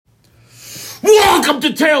Welcome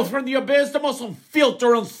to Tales from the Abyss, the most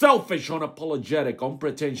unfiltered, unselfish, unapologetic,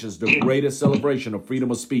 unpretentious, the greatest celebration of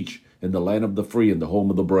freedom of speech in the land of the free and the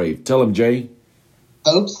home of the brave. Tell him, Jay.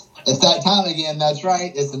 Folks, it's that time again. That's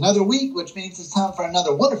right. It's another week, which means it's time for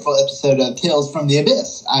another wonderful episode of Tales from the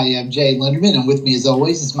Abyss. I am Jay Lenderman, and with me, as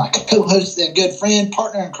always, is my co-host and good friend,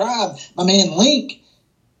 partner in crime, my man Link.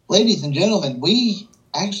 Ladies and gentlemen, we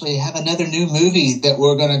actually have another new movie that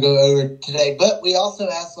we're going to go over today, but we also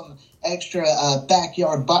have some extra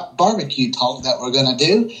backyard barbecue talk that we're going to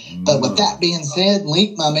do. But with that being said,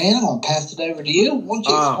 Link, my man, I'm going to pass it over to you. Why don't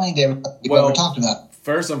you explain to everybody what we're talking about?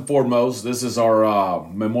 First and foremost, this is our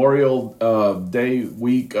Memorial Day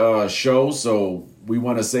week show, so we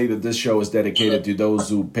want to say that this show is dedicated to those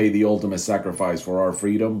who pay the ultimate sacrifice for our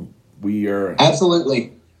freedom.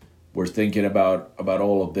 We're thinking about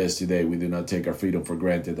all of this today. We do not take our freedom for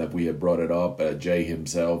granted, that we have brought it up. Jay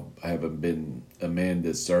himself, having been a man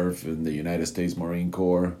that served in the United States Marine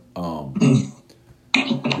Corps,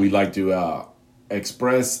 we like to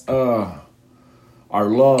express our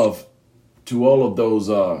love to all of those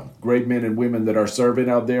great men and women that are serving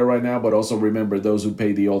out there right now, but also remember those who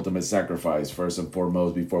pay the ultimate sacrifice first and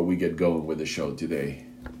foremost before we get going with the show today.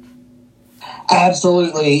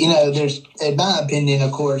 Absolutely. You know, there's, in my opinion,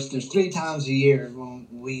 of course, there's 3 times a year when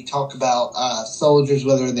we talk about soldiers,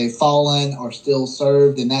 whether they've fallen or still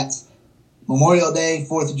served, and that's Memorial Day,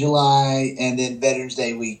 4th of July, and then Veterans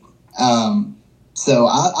Day week. So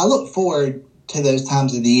I look forward to those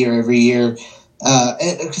times of the year every year.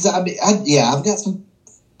 Because I've got some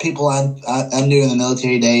people I knew in the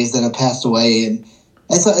military days that have passed away, and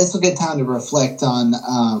it's a good time to reflect on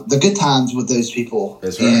the good times with those people.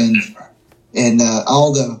 That's right. And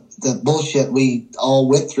all the bullshit we all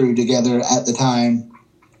went through together at the time.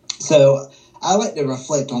 So I like to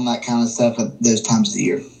reflect on that kind of stuff at those times of the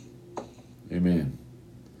year. Amen.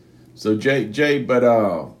 So Jay,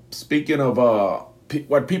 but speaking of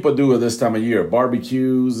what people do at this time of year,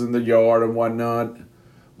 barbecues in the yard and whatnot.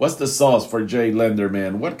 What's the sauce for Jay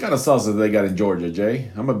Lenderman? What kind of sauces they got in Georgia,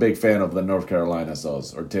 Jay? I'm a big fan of the North Carolina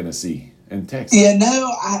sauce, or Tennessee and Texas. Yeah,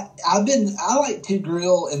 no, I like to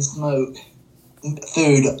grill and smoke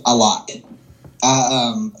food a lot.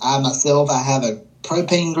 I myself, I have a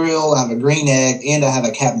propane grill, I have a green egg, and I have a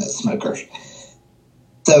cabinet smoker.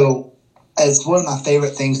 So it's one of my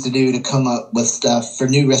favorite things to do, to come up with stuff for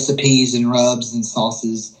new recipes and rubs and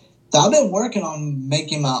sauces. So I've been working on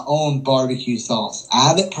making my own barbecue sauce. I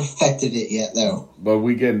haven't perfected it yet, though. But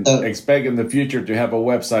we can expect in the future to have a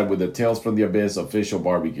website with the Tales from the Abyss official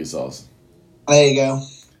barbecue sauce. There you go.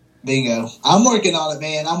 Bingo. I'm working on it,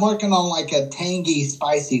 man. I'm working on like a tangy,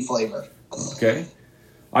 spicy flavor. Okay.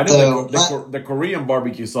 I know the Korean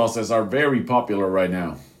barbecue sauces are very popular right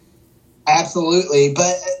now. Absolutely.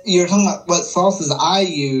 But you're talking about what sauces I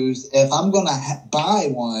use. If I'm going to buy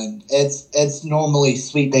one, it's normally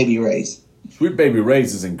Sweet Baby Ray's. Sweet Baby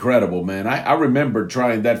Ray's is incredible, man. I remember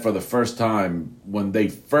trying that for the first time when they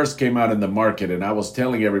first came out in the market, and I was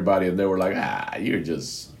telling everybody, and they were like, you're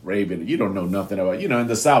just raving. You don't know nothing about, in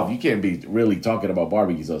the South, you can't be really talking about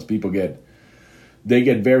barbecue sauce. People get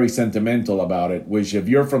very sentimental about it, which if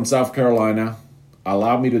you're from South Carolina,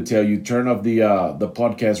 allow me to tell you, turn off the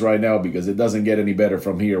podcast right now, because it doesn't get any better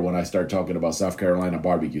from here when I start talking about South Carolina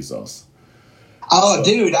barbecue sauce. Oh,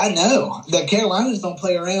 dude, I know. The Carolinas don't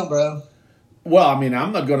play around, bro. Well, I mean,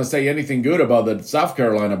 I'm not going to say anything good about the South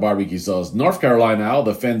Carolina barbecue sauce. North Carolina, I'll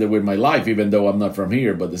defend it with my life, even though I'm not from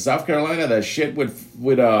here. But the South Carolina, that shit with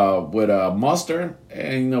mustard,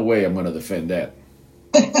 ain't no way I'm going to defend that.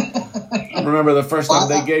 I remember the first time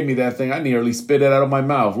they gave me that thing, I nearly spit it out of my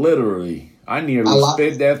mouth, literally. I nearly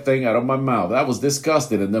spit that thing out of my mouth. That was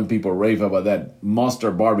disgusting, and then people rave about that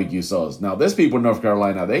mustard barbecue sauce. Now, there's people in North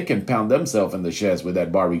Carolina, they can pound themselves in the chest with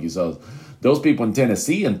that barbecue sauce. Those people in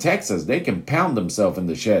Tennessee and Texas, they can pound themselves in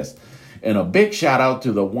the chest. And a big shout out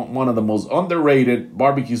to one of the most underrated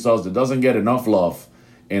barbecue sauce that doesn't get enough love.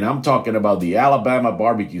 And I'm talking about the Alabama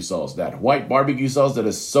barbecue sauce, that white barbecue sauce that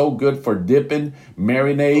is so good for dipping,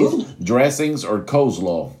 marinades, dressings, or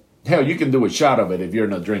coleslaw. Hell, you can do a shot of it if you're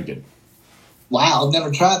not drinking. Wow, I've never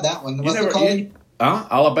tried that one. What's it called?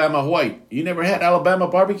 Alabama white. You never had Alabama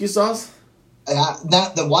barbecue sauce?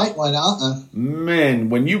 Not the white one, Man,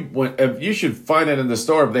 if you should find it in the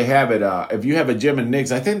store if they have it. If you have a Jim and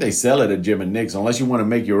Nick's, I think they sell it at Jim and Nick's, unless you want to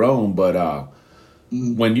make your own. But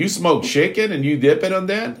when you smoke chicken and you dip it on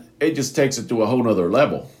that, it just takes it to a whole nother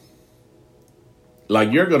level.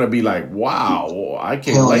 Like, you're going to be like, wow, I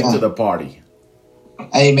can't wait to the party.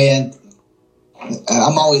 Hey, man,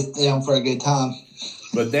 I'm always down for a good time.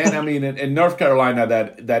 But then, I mean, in North Carolina,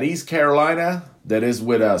 that East Carolina that is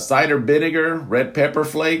with cider vinegar, red pepper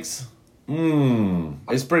flakes,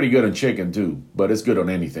 It's pretty good on chicken too, but it's good on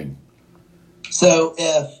anything. So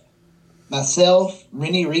if myself,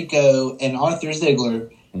 Rennie Rico, and Arthur Ziegler,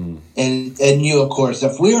 and you, of course,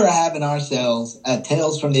 if we were having ourselves a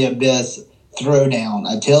Tales from the Abyss throwdown,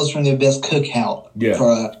 a Tales from the Abyss cookout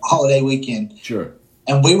for a holiday weekend, sure,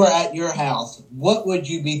 and we were at your house, what would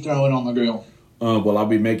you be throwing on the grill? Well, I'll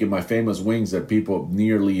be making my famous wings that people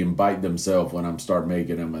nearly invite themselves when I'm start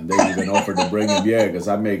making them, and they even offer to bring them. Yeah, because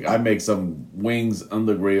I make some wings on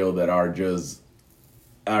the grill that are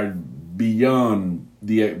beyond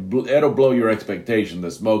it'll blow your expectation, the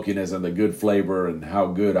smokiness and the good flavor and how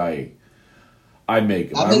good I make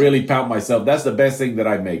them. I really pound myself. That's the best thing that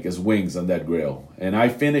I make is wings on that grill, and I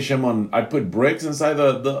finish them I put bricks inside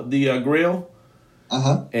the grill.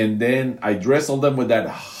 And then I drizzle them with that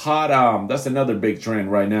hot, that's another big trend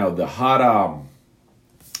right now, the hot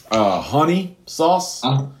honey sauce.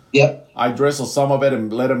 Yep. I drizzle some of it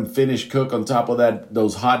and let them finish cook on top of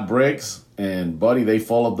those hot bricks. And, buddy, they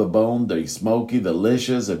fall off the bone. They're smoky,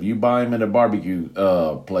 delicious. If you buy them in a barbecue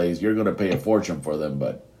place, you're going to pay a fortune for them.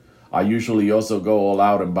 But I usually also go all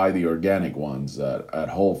out and buy the organic ones at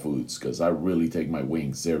Whole Foods because I really take my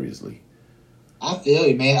wings seriously. I feel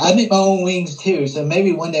you, man. I make my own wings, too, so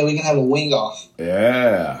maybe one day we can have a wing off.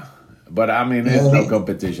 Yeah. But, I mean, there's no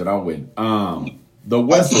competition. I'll win. The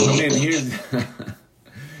West, I mean,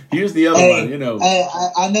 here's the other one, you know.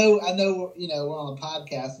 I know, we're on a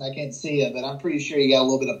podcast and I can't see it, but I'm pretty sure you got a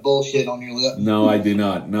little bit of bullshit on your lip. No, I do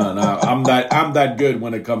not. No. I'm that good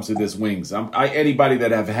when it comes to this wings. Anybody that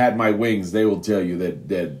have had my wings, they will tell you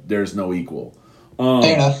that there's no equal.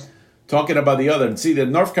 Fair enough. Talking about the other, see, the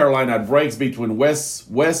North Carolina breaks between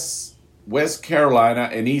West Carolina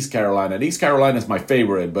and East Carolina. And East Carolina is my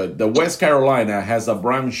favorite, but the West Carolina has a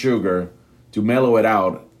brown sugar to mellow it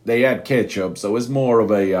out. They add ketchup, so it's more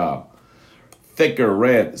of a thicker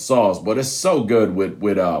red sauce, but it's so good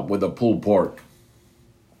with a pulled pork.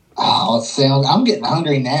 Oh, I'm getting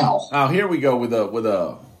hungry now. Now here we go with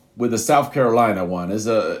the South Carolina one. It's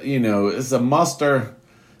a mustard.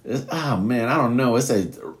 I don't know. It's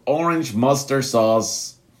a orange mustard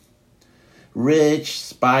sauce, rich,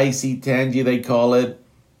 spicy, tangy. They call it.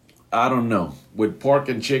 I don't know. With pork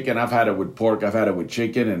and chicken, I've had it with pork. I've had it with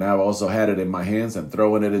chicken, and I've also had it in my hands and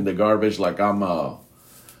throwing it in the garbage like I'm a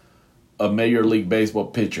Major League Baseball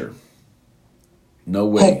pitcher. No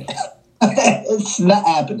way. It's not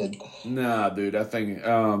happening. Nah, dude. I think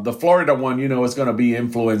the Florida one, it's going to be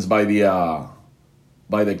influenced by the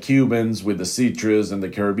Cubans with the citrus and the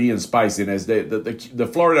Caribbean spiciness. The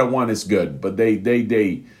Florida one is good, but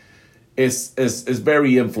it's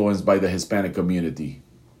very influenced by the Hispanic community.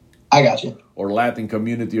 I got you. Or Latin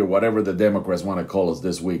community or whatever the Democrats want to call us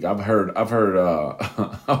this week. I've heard I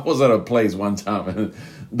was at a place one time and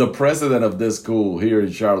the president of this school here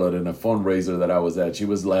in Charlotte in a fundraiser that I was at, she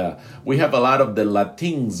was like, we have a lot of the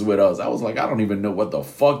Latins with us. I was like, I don't even know what the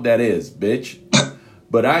fuck that is, bitch.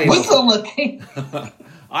 But I ain't what's a Latin?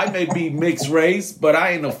 I may be mixed race, but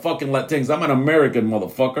I ain't no fucking Latins. I'm an American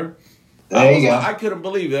motherfucker. There you go. I couldn't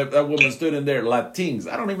believe that woman stood in there, Latins.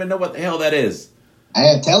 I don't even know what the hell that is.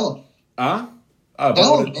 Tell him. Huh?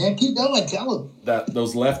 Tell him, man. Keep going. Tell him. That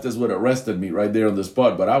those leftists would have arrested me right there on the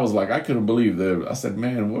spot. But I was like, I couldn't believe that. I said,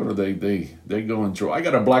 man, what are they going through? I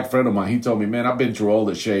got a black friend of mine. He told me, man, I've been through all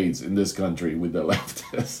the shades in this country with the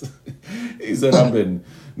leftists. He said, I've been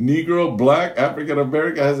Negro, black, African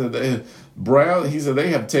American. I said, brown. He said,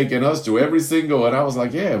 they have taken us to every single. And I was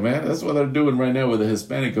like, yeah, man, that's what they're doing right now with the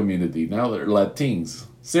Hispanic community. Now they're Latins.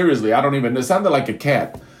 Seriously, it sounded like a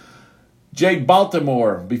cat. Jake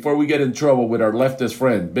Baltimore, before we get in trouble with our leftist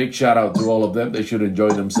friend, big shout out to all of them. They should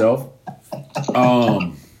enjoy themselves.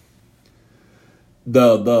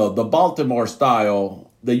 The Baltimore style,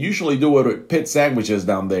 they usually do it with pit sandwiches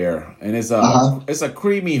down there, and it's a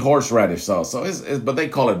creamy horseradish sauce. So but they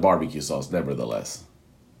call it barbecue sauce, nevertheless.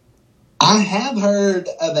 I have heard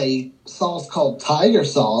of a sauce called tiger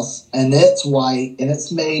sauce, and it's white, and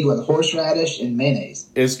it's made with horseradish and mayonnaise.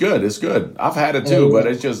 It's good. It's good. I've had it too, but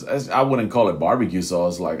I wouldn't call it barbecue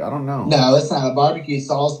sauce. Like, I don't know. No, it's not a barbecue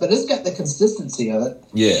sauce, but it's got the consistency of it.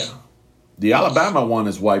 Yeah. The Alabama one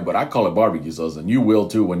is white, but I call it barbecue sauce, and you will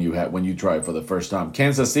too when you try it for the first time.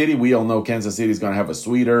 Kansas City, we all know Kansas City is going to have a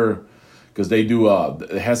sweeter, because they do,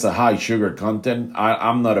 it has a high sugar content.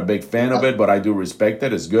 I'm not a big fan of it, but I do respect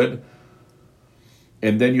it. It's good.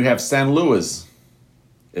 And then you have San Luis.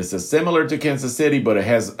 It's similar to Kansas City, but it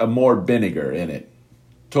has a more vinegar in it.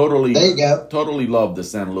 Totally. There you go. Totally love the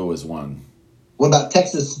San Luis one. What about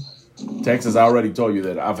Texas? Texas, I already told you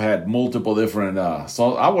that I've had multiple different.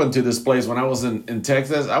 So I went to this place when I was in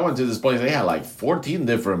Texas. I went to this place. They had like 14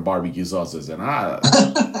 different barbecue sauces, and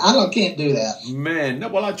can't do that. Man, no,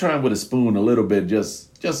 well, I tried with a spoon a little bit, just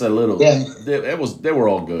a little. Yeah, they were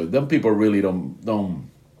all good. Them people really don't.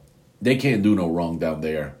 They can't do no wrong down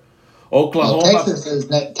there. Oklahoma.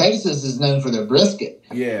 Well, Texas is known for their brisket.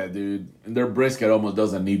 Yeah, dude. Their brisket almost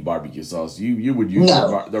doesn't need barbecue sauce. You would use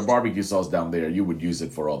their barbecue sauce down there. You would use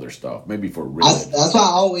it for other stuff, maybe for ribs. That's why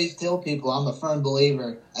I always tell people I'm a firm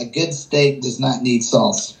believer. A good steak does not need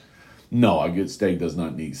sauce. No, a good steak does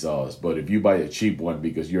not need sauce. But if you buy a cheap one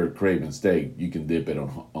because you're craving steak, you can dip it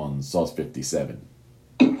on sauce 57.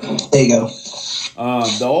 There you go.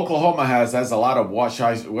 The Oklahoma has a lot of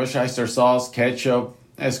Worcestershire sauce, ketchup.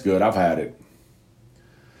 That's good. I've had it.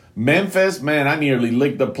 Memphis, man, I nearly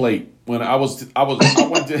licked the plate when I went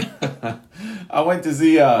to I went to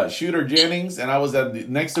see Shooter Jennings, and I was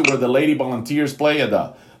next to where the Lady Volunteers play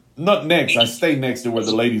not next. I stayed next to where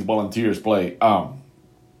the Ladies Volunteers play.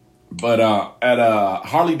 But at a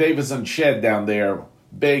Harley Davidson shed down there,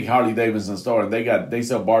 big Harley Davidson store, and they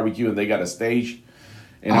sell barbecue and they got a stage.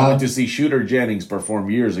 And I went to see Shooter Jennings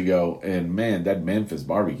perform years ago, and man, that Memphis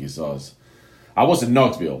barbecue sauce. I was in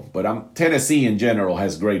Knoxville, but Tennessee in general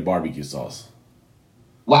has great barbecue sauce.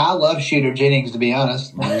 Wow, I love Shooter Jennings, to be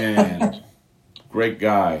honest. Man, great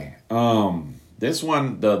guy. This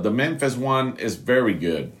one, the Memphis one, is very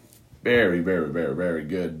good. Very, very, very, very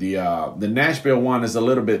good. The Nashville one is a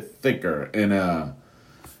little bit thicker and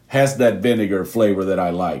has that vinegar flavor that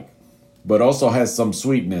I like, but also has some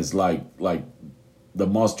sweetness like the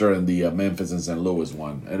mustard and the Memphis and St. Louis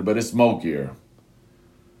one, but it's smokier.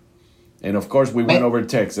 And, of course, we went over to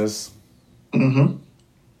Texas. Mm-hmm.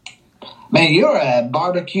 Man, you're a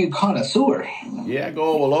barbecue connoisseur. Yeah, I go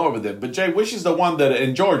all over them. But, Jay, which is the one that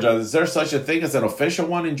in Georgia? Is there such a thing as an official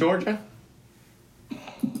one in Georgia?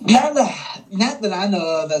 Not that I know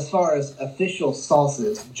of as far as official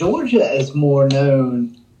sauces. Georgia is more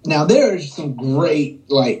known. Now, there are some great,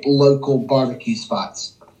 local barbecue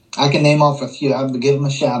spots. I can name off a few. I would give them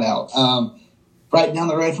a shout-out. Right down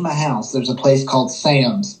the road from my house, there's a place called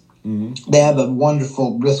Sam's. Mm-hmm. They have a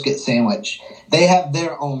wonderful brisket sandwich. They have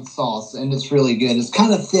their own sauce, and it's really good. It's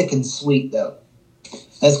kind of thick and sweet, though.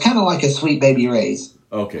 It's kind of like a Sweet Baby Ray's.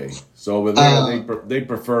 Okay. So over there, they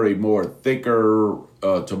prefer a more thicker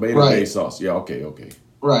tomato-based sauce. Yeah, okay.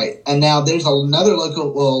 Right. And now there's another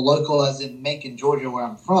local as in Macon, Georgia, where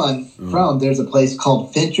I'm from. There's a place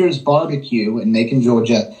called Fincher's Barbecue in Macon,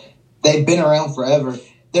 Georgia. They've been around forever.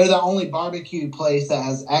 They're the only barbecue place that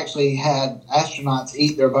has actually had astronauts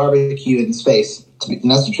eat their barbecue in space. And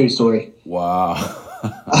that's a true story. Wow.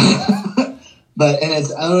 And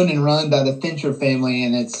it's owned and run by the Fincher family,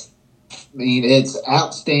 and it's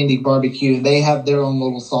outstanding barbecue. And they have their own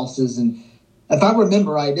little sauces. And if I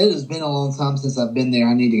remember right, it has been a long time since I've been there.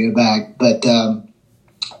 I need to go back. But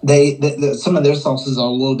some of their sauces are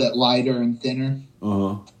a little bit lighter and thinner.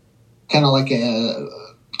 Uh-huh. Kind of like a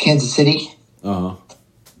Kansas City. Uh-huh.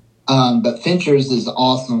 But Fincher's is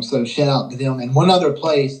awesome, so shout out to them. And one other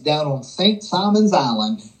place down on St. Simon's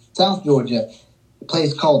Island, South Georgia, a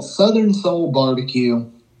place called Southern Soul Barbecue.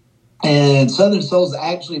 And Southern Soul's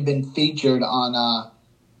actually been featured on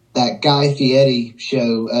that Guy Fieri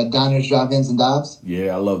show, Diners, Drive-Ins, and Dives.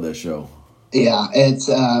 Yeah, I love that show. Yeah, it's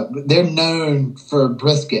they're known for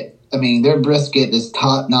brisket. I mean, their brisket is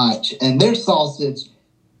top-notch. And their sauces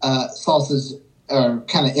are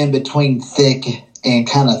kind of in between thick and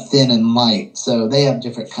kind of thin and light. So they have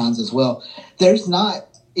different kinds as well. There's not,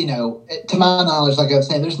 to my knowledge, like I was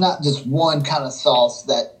saying, there's not just one kind of sauce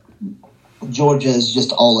that Georgia is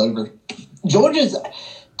just all over. Georgia's,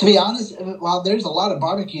 to be honest, while there's a lot of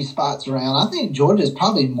barbecue spots around, I think Georgia's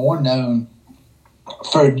probably more known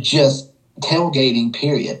for just tailgating,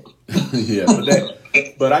 period. Yeah,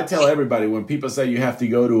 but I tell everybody, when people say you have to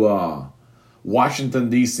go to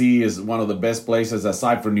Washington, D.C. is one of the best places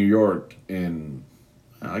aside from New York, and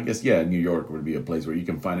I guess, New York would be a place where you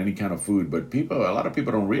can find any kind of food. But a lot of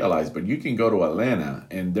people don't realize, but you can go to Atlanta,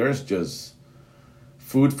 and there's just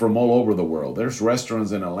food from all over the world. There's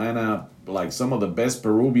restaurants in Atlanta, like some of the best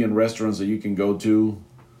Peruvian restaurants that you can go to,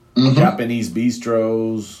 Japanese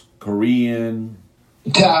bistros, Korean.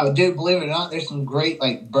 Dude, believe it or not, there's some great,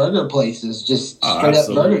 burger places, just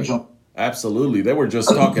straight-up burger joints. Absolutely. They were just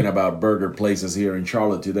talking about burger places here in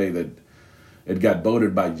Charlotte today that it got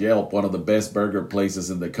voted by Yelp one of the best burger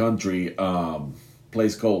places in the country.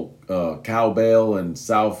 Place called Cowbell in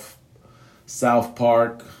South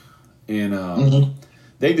Park. And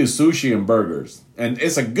they do sushi and burgers. And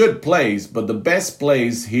it's a good place, but the best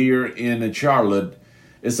place here in Charlotte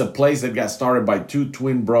It's a place that got started by two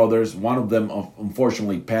twin brothers. One of them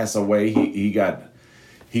unfortunately passed away. He got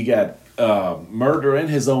murder in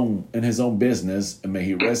his own business. And may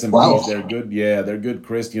he rest in peace. They're good. Yeah, they're good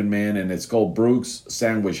Christian men, and it's called Brooks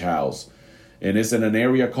Sandwich House. And it's in an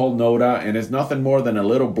area called Noda, and it's nothing more than a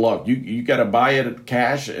little block. You gotta buy it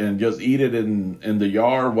cash and just eat it in the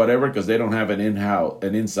yard, whatever, because they don't have an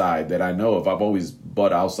inside that I know of. I've always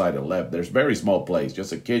bought outside and left. There's a very small place,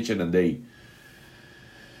 just a kitchen, and they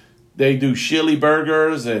do chili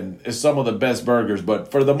burgers, and it's some of the best burgers.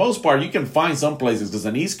 But for the most part, you can find some places, because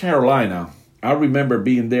in East Carolina, I remember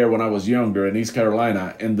being there when I was younger in East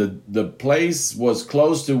Carolina, and the place was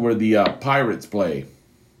close to where the Pirates play.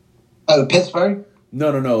 Oh, Pittsburgh?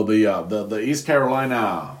 No. The East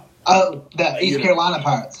Carolina. Oh, the East Carolina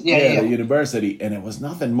Pirates. Yeah. The university. And it was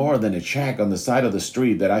nothing more than a shack on the side of the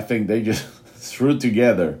street that I think they just threw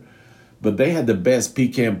together. But they had the best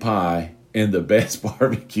pecan pie and the best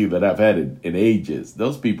barbecue that I've had in ages.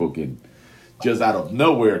 Those people can just out of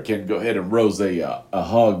nowhere can go ahead and roast a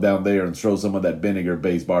hog down there and throw some of that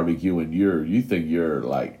vinegar-based barbecue, and you think you're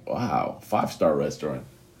like, wow, 5-star restaurant.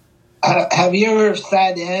 Have you ever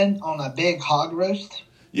sat in on a big hog roast?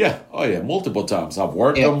 Yeah. Oh, yeah. Multiple times. I've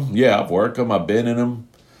worked them. Yeah, I've worked them. I've been in them.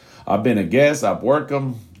 I've been a guest. I've worked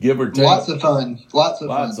them. Give or take. Lots of fun. Lots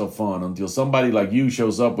of fun until somebody like you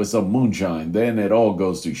shows up with some moonshine. Then it all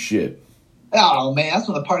goes to shit. Oh, man. That's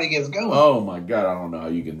when the party gets going. Oh, my God. I don't know how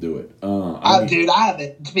you can do it. Dude, I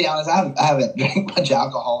haven't, to be honest, I haven't drank much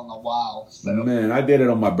alcohol in a while. So. Man, I did it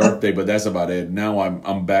on my birthday, but that's about it. Now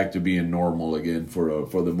I'm back to being normal again for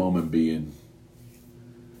the moment being.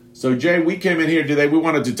 So, Jay, we came in here today. We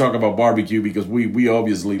wanted to talk about barbecue because we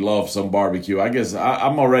obviously love some barbecue. I guess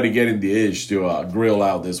I'm already getting the itch to grill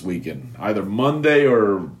out this weekend. Either Monday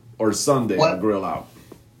or Sunday to grill out.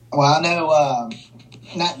 Well, I know...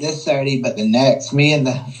 not this Saturday, but the next. Me and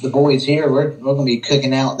the boys here, we're going to be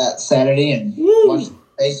cooking out that Saturday and watching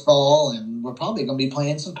baseball, and we're probably going to be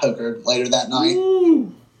playing some poker later that night.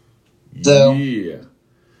 Woo. So, yeah.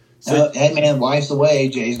 So, hey man, wife's away.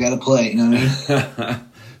 Jay's got to play. You know what I mean?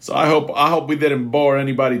 So I hope we didn't bore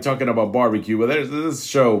anybody talking about barbecue, but there's this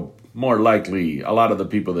show. More likely, a lot of the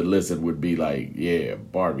people that listen would be like, "Yeah,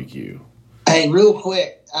 barbecue." Hey, real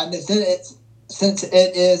quick, since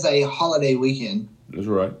it is a holiday weekend. That's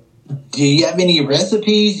right. Do you have any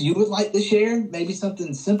recipes you would like to share? Maybe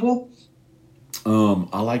something simple?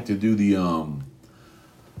 I like to do the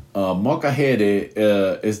molcajete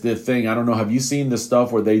is the thing. I don't know. Have you seen the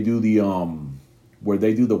stuff where they do the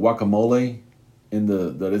guacamole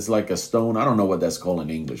that it's like a stone? I don't know what that's called in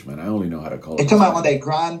English, man. I only know how to call it. You're talking about when they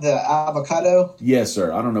grind the avocado? Yes,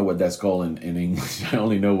 sir. I don't know what that's called in English. I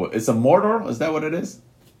only know it's a mortar. Is that what it is?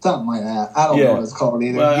 Something like that. I don't know what it's called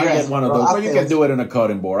either. Well, I get one of those. But you can do it in a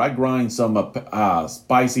cutting board. I grind some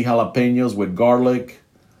spicy jalapenos with garlic,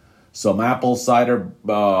 some apple cider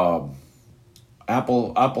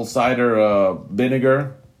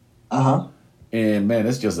vinegar. And man,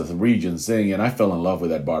 it's just a region thing. And I fell in love with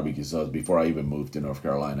that barbecue sauce before I even moved to North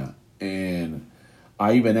Carolina. And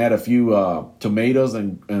I even add a few tomatoes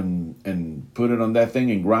and put it on that thing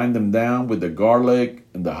and grind them down with the garlic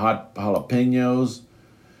and the hot jalapenos.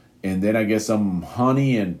 And then I get some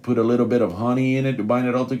honey and put a little bit of honey in it to bind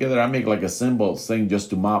it all together. I make like a simple thing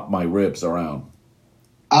just to mop my ribs around.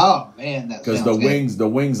 Oh man, that sounds good. Because the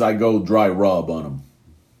wings, I go dry rub on them.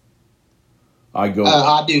 I go.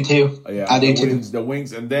 I do too. Yeah, I do too. The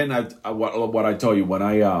wings, and then what I tell you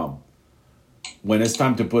when it's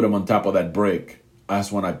time to put them on top of that brick,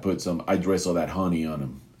 that's when I drizzle that honey on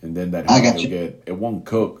them. And then that honey it won't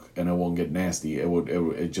cook and it won't get nasty.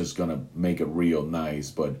 It's just gonna make it real nice.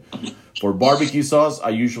 But for barbecue sauce, I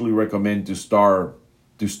usually recommend to start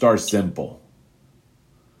simple.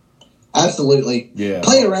 Absolutely. Yeah.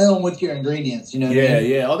 Play around with your ingredients. You know.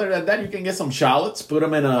 Yeah. Other than that, you can get some shallots, put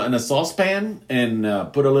them in a saucepan, and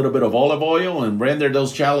put a little bit of olive oil and render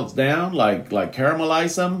those shallots down, like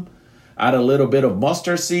caramelize them. Add a little bit of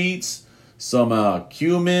mustard seeds. Some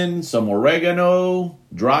cumin, some oregano,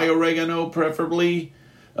 dry oregano preferably,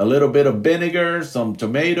 a little bit of vinegar, some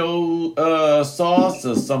tomato sauce,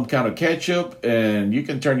 some kind of ketchup, and you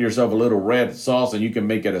can turn yourself a little red sauce, and you can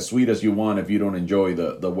make it as sweet as you want if you don't enjoy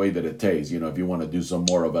the way that it tastes. You know, if you want to do some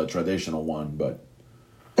more of a traditional one, but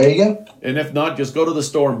there you go. And if not, just go to the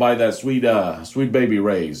store and buy that sweet Baby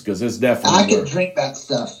Ray's, because it's definitely I can drink that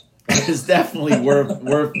stuff. It's definitely worth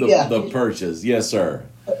the purchase. Yes, sir.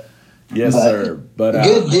 Yes, sir. But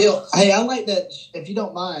good deal. Hey, I like that. If you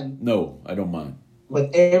don't mind. No, I don't mind.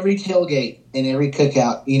 With every tailgate and every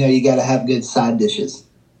cookout, you got to have good side dishes.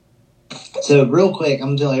 So real quick, I'm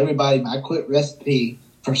going to tell everybody my quick recipe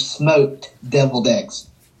for smoked deviled eggs.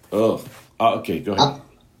 Oh, okay, go ahead.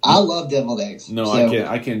 I love deviled eggs. No, so,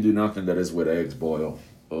 I can't do nothing that is with eggs boiled.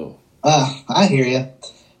 Oh. I hear you.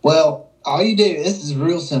 Well, all you do, this is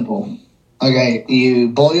real simple. Okay, you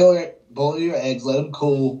boil your eggs, let them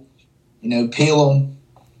cool, peel them,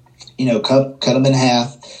 cut them in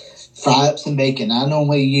half, fry up some bacon. I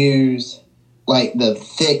normally use like the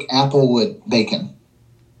thick applewood bacon.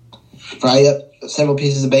 Fry up several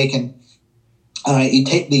pieces of bacon. All right, you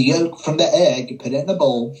take the yolk from the egg, you put it in a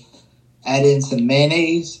bowl, add in some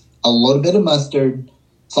mayonnaise, a little bit of mustard,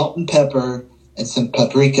 salt and pepper, and some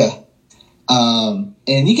paprika.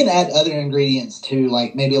 And you can add other ingredients too,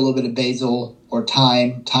 like maybe a little bit of basil or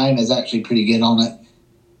thyme. Thyme is actually pretty good on it.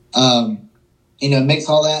 Mix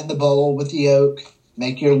all that in the bowl with the yolk.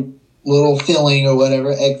 Make your little filling or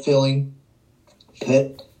whatever, egg filling.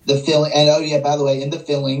 Put the filling, and by the way, in the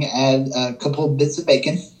filling, add a couple of bits of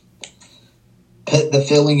bacon. Put the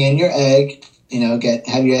filling in your egg.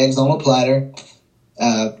 Have your eggs on a platter.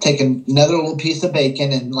 Take another little piece of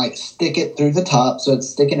bacon and stick it through the top so it's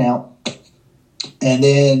sticking out. And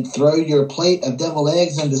then throw your plate of deviled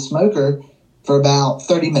eggs in the smoker for about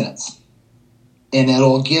 30 minutes. And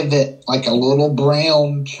it'll give it like a little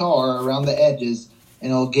brown char around the edges,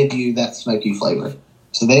 and it'll give you that smoky flavor.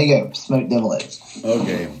 So there you go, smoked deviled eggs.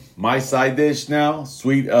 Okay, my side dish now,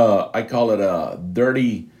 sweet, I call it a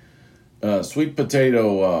dirty sweet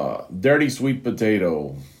potato,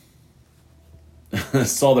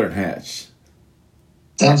 Southern hash.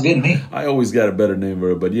 Sounds good to me. I always got a better name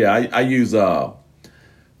for it, but yeah, I use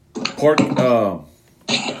pork,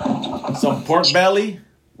 some pork belly,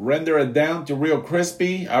 render it down to real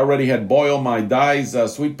crispy. I already had boiled my diced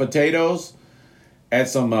sweet potatoes, add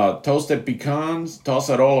some toasted pecans, toss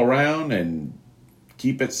it all around, and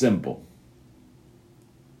keep it simple.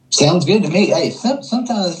 Sounds good to me. Hey,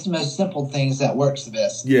 sometimes it's the most simple things that works the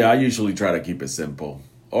best. Yeah, I usually try to keep it simple.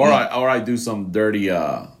 Or I do some dirty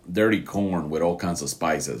corn with all kinds of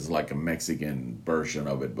spices, like a Mexican version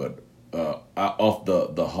of it, but off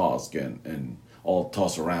the husk and all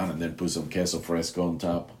toss around and then put some queso fresco on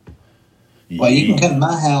top. Well, you can come to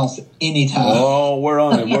my house anytime. Oh, we're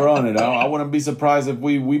on it. I wouldn't be surprised if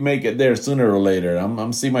we make it there sooner or later.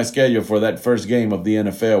 I'm seeing my schedule for that first game of the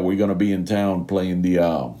NFL. We're gonna be in town playing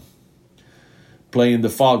the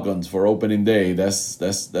Falcons for opening day. That's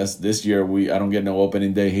this year. I don't get no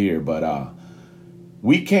opening day here, but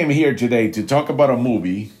we came here today to talk about a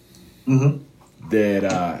movie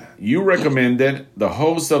that you recommended. The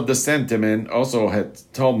host of The Sentiment also had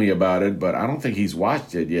told me about it, but I don't think he's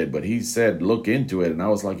watched it yet. But he said look into it, and I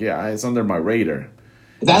was like, yeah, it's under my radar.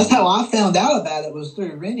 That's how I found out about it, was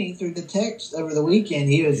through Rennie, through the text over the weekend.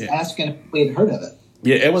 He was asking if we had heard of it.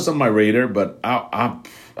 Yeah, it was on my radar, but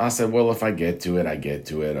I said, well, if I get to it, I get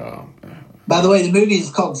to it. By the way, the movie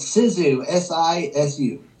is called SISU,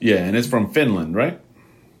 SISU. Yeah, and it's from Finland, right?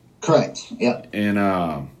 Correct, yep.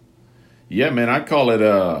 And, yeah, man, I call it,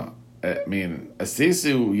 a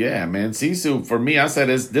SISU, yeah, man. SISU, for me, I said,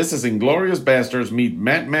 this is Inglourious Basterds meet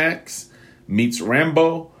Mad Max, meets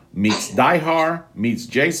Rambo, meets Die Hard, meets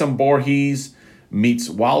Jason Voorhees, meets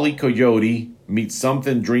Wile E. Coyote, meets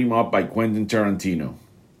Something Dreamed Up by Quentin Tarantino.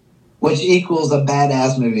 Which equals a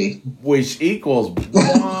badass movie. Which equals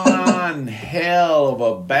one hell of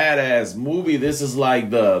a badass movie. This is like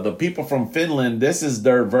the people from Finland. This is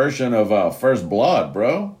their version of First Blood,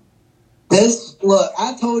 bro. Look,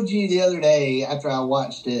 I told you the other day after I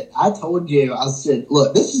watched it, I said,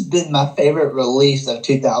 look, this has been my favorite release of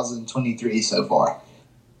 2023 so far.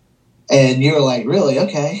 And you were like, really?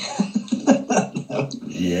 Okay.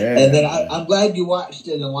 Yeah. And then I'm glad you watched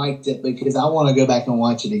it and liked it, because I want to go back and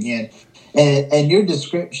watch it again. And your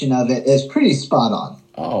description of it is pretty spot on.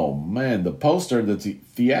 Oh, man. The poster, the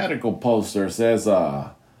theatrical poster says,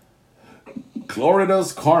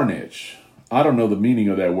 Florida's Carnage. I don't know the meaning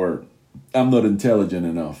of that word. I'm not intelligent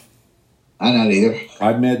enough. I'm not either.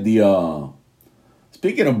 I met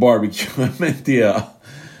speaking of barbecue,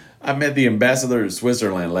 I met the ambassador of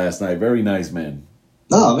Switzerland last night. Very nice man.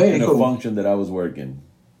 Oh, very cool. In a function that I was working.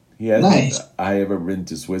 He asked me if I ever been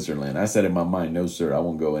to Switzerland. I said in my mind, no, sir, I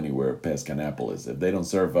won't go anywhere past Canapolis. If they don't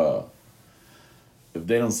serve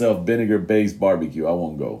vinegar-based barbecue, I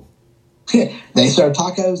won't go. They serve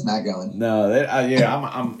tacos, not going. No,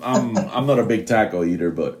 I'm not a big taco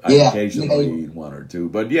eater, but I occasionally eat one or two.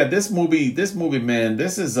 But yeah, this movie, man,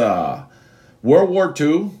 this is World War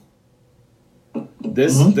II.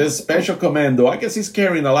 This special commando, I guess he's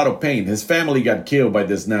carrying a lot of pain. His family got killed by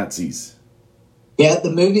these Nazis. Yeah,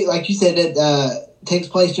 the movie, like you said, it takes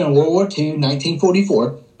place during World War II,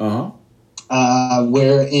 1944.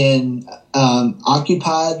 We're in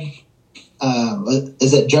occupied,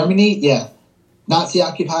 is it Germany? Yeah.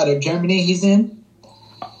 Nazi-occupied Germany he's in.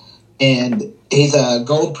 And he's a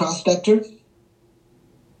gold prospector.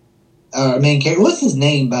 Our main character. What's his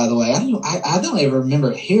name, by the way? I don't ever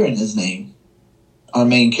remember hearing his name. Our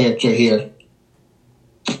main character here.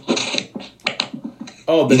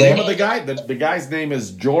 Oh, the name of the guy? The guy's name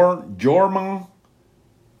is Jorma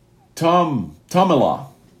Tomila.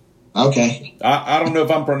 Okay. I don't know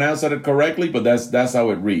if I'm pronouncing it correctly, but that's how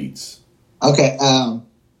it reads. Okay.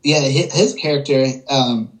 Yeah, his character,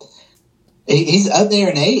 he's up there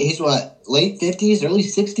in age. He's what, late 50s, early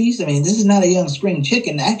 60s? I mean, this is not a young spring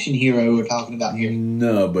chicken action hero we're talking about here.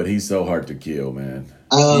 No, but he's so hard to kill, man.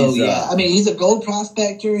 Oh, yeah. I mean, he's a gold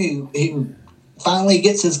prospector who finally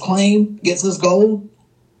gets his claim, gets his gold.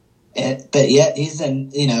 But yet he's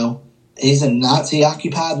in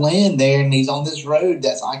Nazi-occupied land there, and he's on this road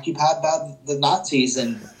that's occupied by the Nazis,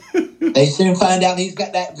 and they soon find out he's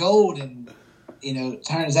got that gold, and, it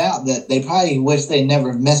turns out that they probably wish they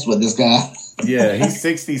never messed with this guy. Yeah, he's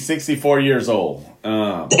 64 years old.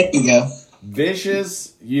 There you go.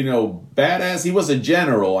 Vicious, badass. He was a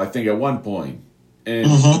general, I think, at one point,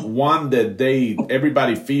 and one that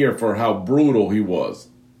everybody feared for how brutal he was.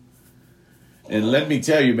 And let me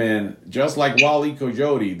tell you, man, just like Wally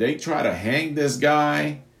Coyote, they try to hang this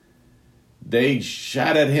guy. They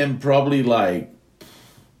shot at him probably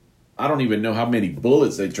I don't even know how many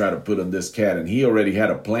bullets they try to put on this cat. And he already had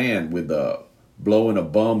a plan with blowing a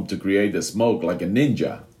bomb to create the smoke like a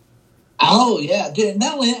ninja. Oh, yeah. Dude,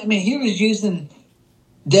 he was using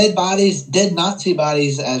dead Nazi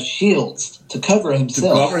bodies as shields to cover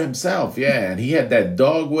himself. Yeah. And he had that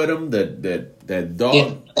dog with him, that dog.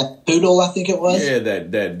 Yeah, that poodle, I think it was. Yeah,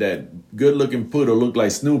 that good-looking poodle looked like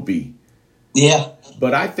Snoopy. Yeah.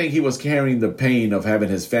 But I think he was carrying the pain of having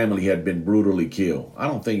his family had been brutally killed. I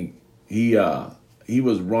don't think he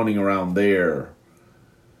was running around there.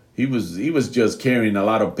 He was just carrying a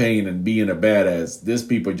lot of pain and being a badass. This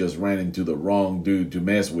people just ran into the wrong dude to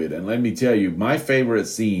mess with. And let me tell you, my favorite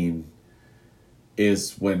scene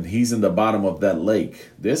is when he's in the bottom of that lake.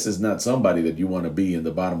 This is not somebody that you want to be in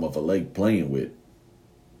the bottom of a lake playing with.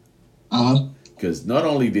 Because not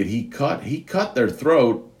only did he cut their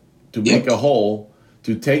throat to make a hole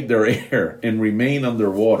to take their air and remain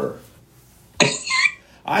underwater.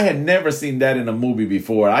 I had never seen that in a movie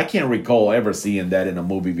before. I can't recall ever seeing that in a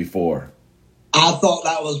movie before. I thought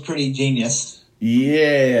that was pretty genius.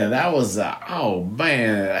 Yeah, that was, oh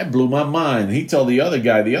man, that blew my mind. He told the other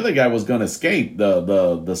guy was going to escape,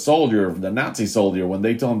 the soldier, the Nazi soldier, when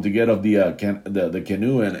they told him to get off the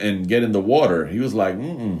canoe and get in the water. He was like,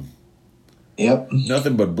 Yep.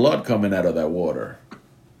 Nothing but blood coming out of that water.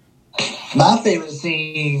 My favorite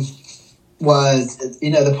scene was,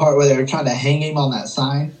 the part where they were trying to hang him on that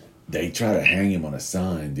sign. They try to hang him on a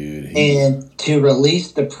sign, dude. And to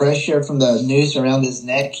release the pressure from the noose around his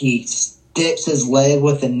neck, he sticks his leg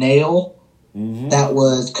with a nail that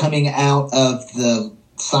was coming out of the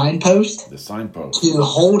signpost. The signpost. To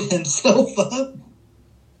hold himself up.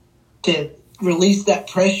 To release that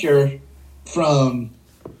pressure from,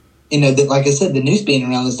 like I said, the noose being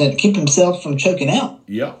around his neck. To keep himself from choking out.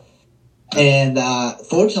 Yep. And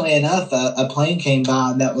fortunately enough, a plane came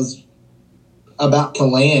by that was about to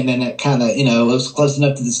land, and it kind of, it was close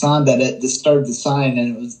enough to the sign that it disturbed the sign,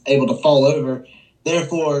 and it was able to fall over.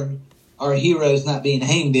 Therefore, our hero's not being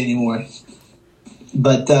hanged anymore.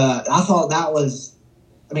 But I thought that was,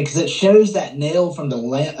 because it shows that nail from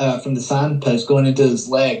the signpost going into his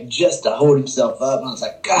leg just to hold himself up, and I was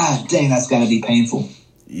like, God dang, that's got to be painful.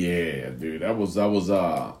 Yeah, dude, that was.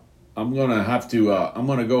 I'm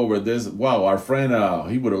gonna go over this. Wow, our friend,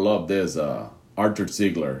 he would have loved this. Arthur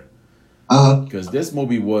Ziegler, because this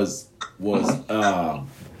movie was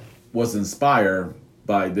inspired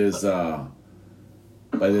by this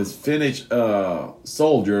Finnish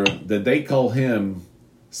soldier that they call him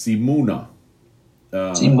Simuna.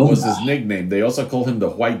 Was his nickname. They also call him the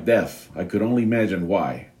White Death. I could only imagine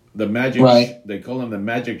why. The magic. Right. They call him the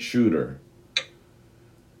magic shooter.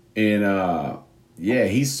 And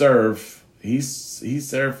he served. He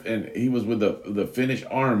served, and he was with the Finnish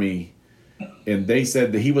army, and they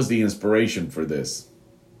said that he was the inspiration for this.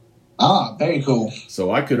 Ah, very cool.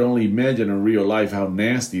 So I could only imagine in real life how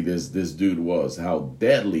nasty this dude was, how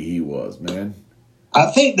deadly he was, man. I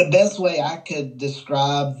think the best way I could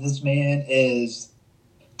describe this man is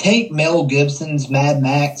take Mel Gibson's Mad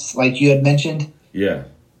Max, like you had mentioned. Yeah.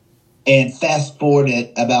 And fast forward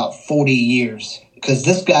it about 40 years. Because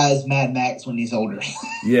this guy's Mad Max when he's older.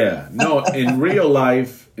 Yeah. No, in real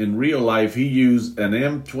life, he used an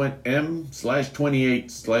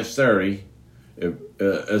M/28/30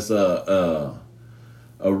 as a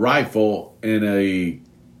rifle and a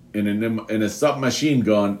in a submachine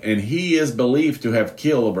gun, and he is believed to have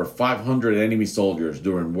killed over 500 enemy soldiers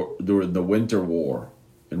during the Winter War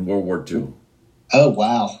in World War II. Oh,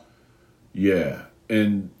 wow. Yeah,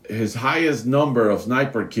 and his highest number of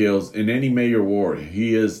sniper kills in any major war,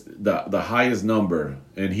 he is the highest number,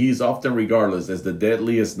 and he's often regarded as the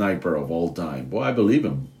deadliest sniper of all time. Boy, I believe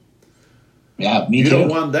him. Yeah, me you too. You don't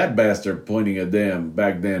want that bastard pointing at them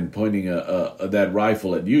back then, pointing that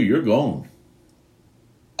rifle at you. You're gone.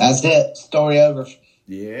 That's it. Story over.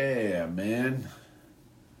 Yeah, man.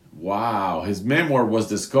 Wow. His memoir was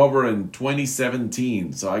discovered in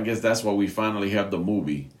 2017. So I guess that's why we finally have the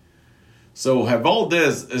movie. So have all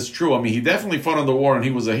this is true. I mean, he definitely fought in the war and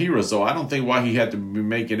he was a hero. So I don't think why he had to be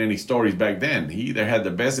making any stories back then. He either had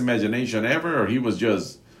the best imagination ever or he was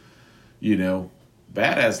just,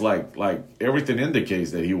 badass like everything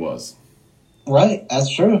indicates that he was. Right.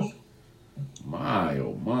 That's true. My,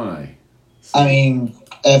 oh my. I mean,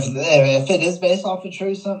 if it is based off of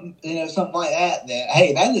truth, something like that, then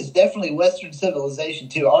hey, that is definitely Western civilization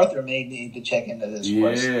too. Arthur may need to check into this.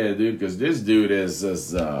 Yeah, dude, because this dude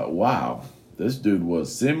is wow. This dude was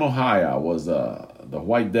Simohaya was the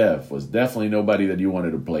White Death was definitely nobody that you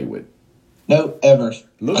wanted to play with. Nope, ever.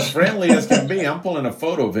 Looks friendly as can be. I'm pulling a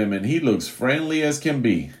photo of him, and he looks friendly as can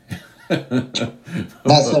be.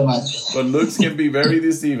 Not so much. But looks can be very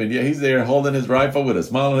deceiving. Yeah, he's there holding his rifle with a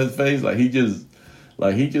smile on his face, like he just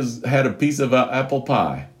had a piece of apple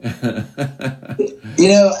pie. As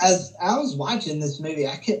I was watching this movie,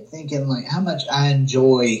 I kept thinking like how much I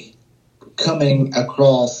enjoy coming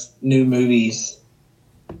across new movies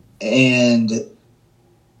and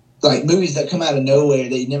like movies that come out of nowhere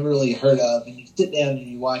that you never really heard of, and you sit down and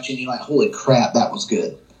you watch it and you're like, holy crap, that was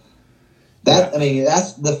good. I mean,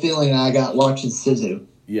 that's the feeling I got watching SISU.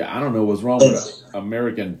 Yeah, I don't know what's wrong with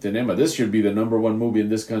American cinema. This should be the number one movie in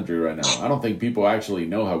this country right now. I don't think people actually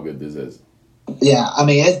know how good this is. Yeah, I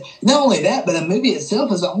mean, it's not only that, but the movie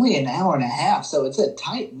itself is only an hour and a half, so it's a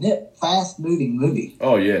tight-knit, fast-moving movie.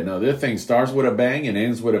 Oh, yeah, no, this thing starts with a bang and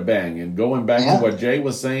ends with a bang. And going back to what Jay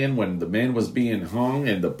was saying, when the man was being hung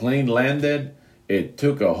and the plane landed, it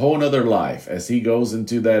took a whole nother life as he goes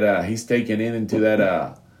into that, he's taken into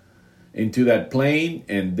that plane,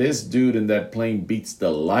 and this dude in that plane beats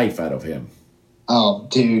the life out of him. Oh,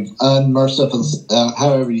 dude, unmerciful,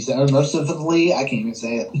 however you say, unmercifully, I can't even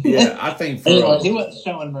say it. Yeah, I think he wasn't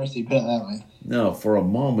showing mercy, put it that way. No, for a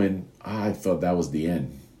moment, I thought that was the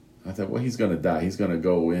end. I thought, well, he's going to die. He's going to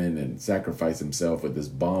go in and sacrifice himself with this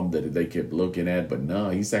bomb that they kept looking at. But no,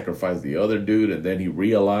 he sacrificed the other dude, and then he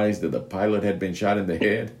realized that the pilot had been shot in the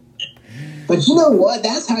head. But you know what?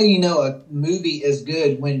 That's how you know a movie is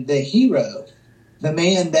good, when the hero, the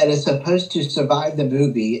man that is supposed to survive the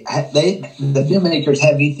movie, the filmmakers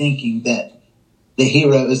have you thinking that the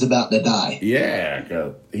hero is about to die. Yeah,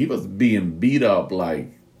 'cause he was being beat up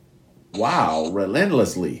like, wow,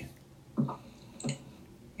 relentlessly.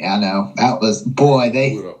 Yeah, I know. That was, boy,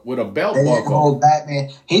 with a belt buckle. buckle.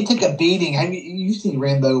 Batman. He took a beating. Have you seen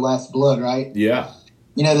Rambo Last Blood, right? Yeah.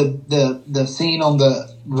 You know the scene on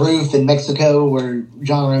the roof in Mexico where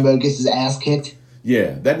John Rambo gets his ass kicked?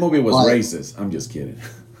 Yeah, that movie was racist. I'm just kidding.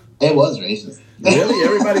 It was racist. Really?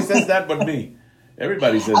 Everybody says that but me.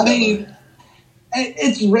 Everybody says that. I mean,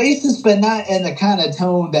 it's racist, but not in the kind of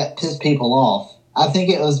tone that pissed people off. I think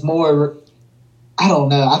it was more, I don't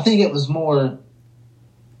know. I think it was more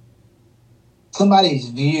somebody's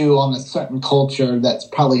view on a certain culture that's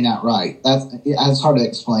probably not right. It's hard to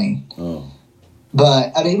explain. Oh.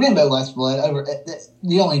 But, I mean, Rambo Last Blood,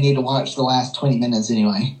 you only need to watch the last 20 minutes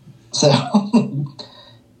anyway. So,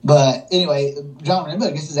 but anyway, John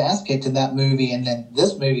Rambo gets his ass kicked in that movie, and then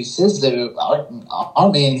this movie, SISU,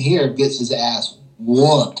 our man here gets his ass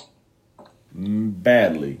whooped.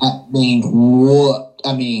 Badly. I mean, whooped.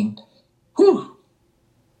 I mean, whew.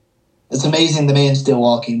 It's amazing the man's still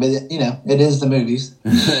walking, but, it is the movies.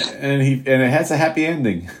 and it has a happy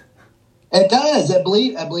ending. It does. I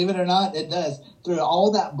believe it or not, it does. Through all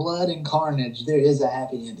that blood and carnage, there is a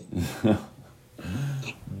happy ending.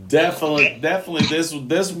 Definitely.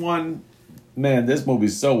 This one, man, this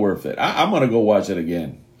movie's so worth it. I'm gonna go watch it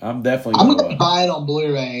again. I'm gonna buy it on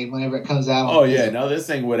Blu-ray whenever it comes out. Oh yeah, no, this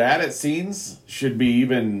thing with added scenes should be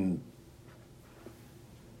even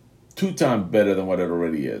 2 times better than what it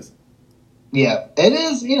already is. Yeah, it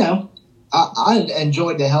is. I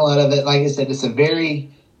enjoyed the hell out of it. Like I said, it's a very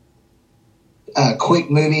quick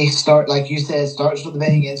movie. Like you said, starts with a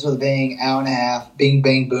bang, ends with a bang, hour and a half, bing,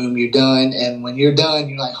 bang, boom, you're done. And when you're done,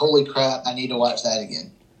 you're like, holy crap, I need to watch that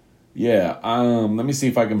again. Yeah, let me see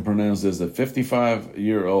if I can pronounce this. The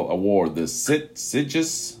 55-year-old award, the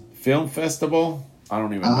SISU Film Festival. I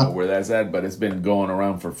don't even know where that's at, but it's been going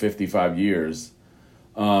around for 55 years.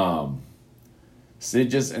 Sitges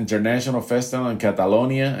International Festival in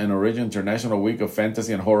Catalonia, an original international week of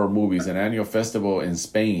fantasy and horror movies, an annual festival in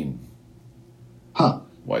Spain. Huh.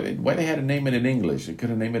 Why they had to name it in English? They could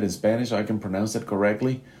have named it in Spanish so I can pronounce it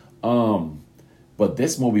correctly. But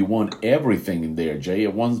this movie won everything in there, Jay.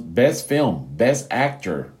 It won Best Film, Best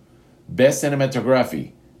Actor, Best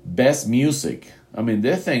Cinematography, Best Music. I mean,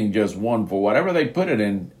 this thing just won. For whatever they put it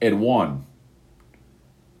in, it won.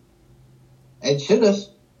 It should have.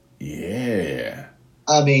 Yeah.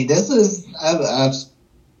 I mean, this is...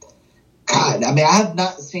 God, I mean, I have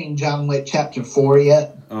not seen John Wick Chapter 4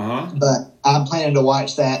 yet. But I'm planning to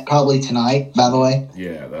watch that probably tonight, by the way.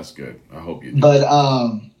 Yeah, that's good. I hope you do. But,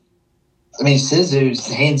 I mean,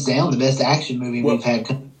 SISU's hands down the best action movie we've had.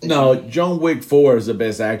 No, John Wick 4 is the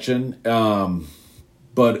best action.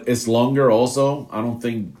 But it's longer also. I don't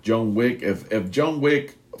think John Wick... If John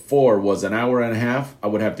Wick 4 was an hour and a half, I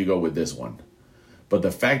would have to go with this one. But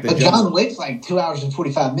the fact that... But John Wick's like 2 hours and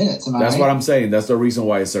 45 minutes, am I That's right? what I'm saying. That's the reason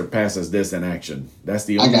why it surpasses this in action. That's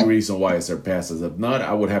the only reason why it surpasses. If not,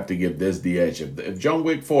 I would have to give this the edge. If John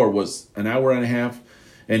Wick 4 was an hour and a half...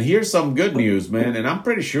 And here's some good news, man, and I'm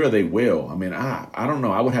pretty sure they will. I mean, I don't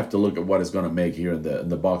know. I would have to look at what it's going to make here in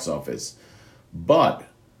the box office. But...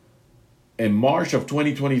 in March of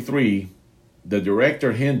 2023, the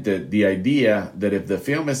director hinted the idea that if the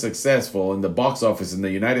film is successful in the box office in the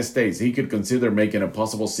United States, he could consider making a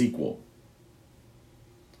possible sequel.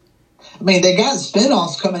 I mean, they got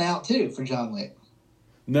spinoffs coming out, too, for John Wick.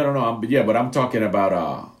 No. But I'm talking about...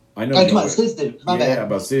 I know. About SISU. My bad.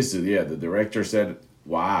 About SISU. Yeah, the director said,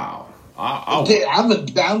 wow.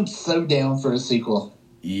 I'm so down for a sequel.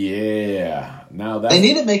 Yeah. Now they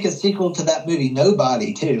need to make a sequel to that movie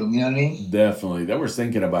Nobody too. You know what I mean? Definitely. They were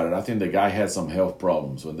thinking about it. I think the guy had some health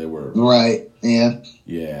problems when they were right. Yeah.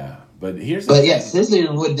 Yeah. But here's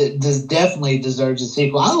SISU definitely deserves a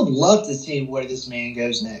sequel. I would love to see where this man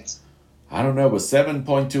goes next. I don't know, but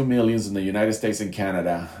 $7.2 million in the United States and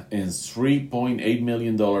Canada and $3.8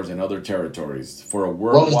 million in other territories for a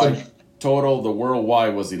worldwide total. The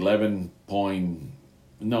worldwide was $11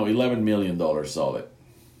 million solid.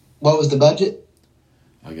 What was the budget?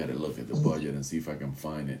 I got to look at the budget and see if I can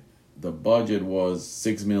find it. The budget was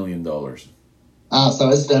 $6 million. Oh, so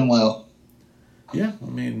it's done well. Yeah, I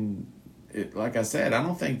mean, like I said, I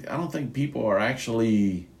don't think people are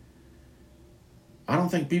actually. It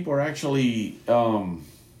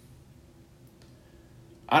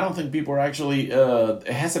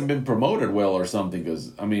hasn't been promoted well or something.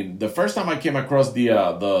 Because I mean, the first time I came across the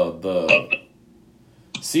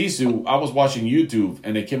SISU, I was watching YouTube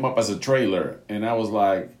and it came up as a trailer, and I was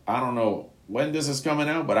like, I don't know when this is coming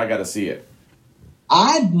out, but I got to see it.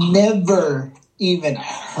 I'd never even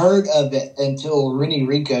heard of it until Rennie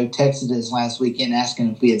Rico texted us last weekend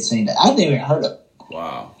asking if we had seen it. I hadn't even heard of it.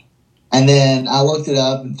 Wow. And then I looked it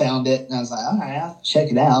up and found it, and I was like, all right, I'll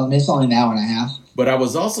check it out. I mean, it's only an hour and a half. But I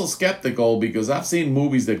was also skeptical because I've seen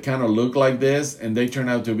movies that kind of look like this, and they turn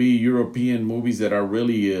out to be European movies that are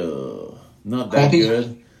really not that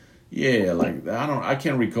good. Yeah, like I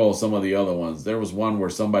can't recall some of the other ones. There was one where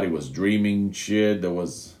somebody was dreaming shit. There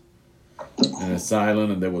was an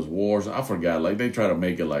asylum and there was wars. I forgot. Like they try to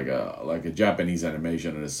make it like a Japanese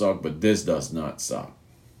animation and it sucked, but this does not suck.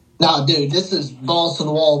 No, dude, this is balls to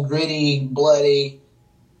the wall, gritty, bloody.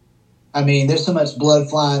 I mean, there's so much blood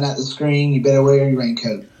flying at the screen. You better wear your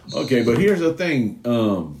raincoat. Okay, but here's the thing.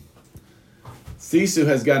 SISU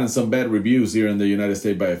has gotten some bad reviews here in the United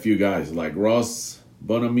States by a few guys, like Ross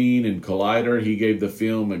Bonamine in Collider. He gave the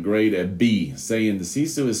film a grade at B, saying the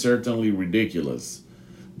SISU is certainly ridiculous,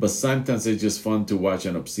 but sometimes it's just fun to watch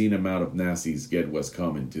an obscene amount of Nazis get what's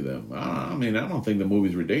coming to them. I mean, I don't think the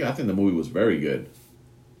movie's ridiculous. I think the movie was very good.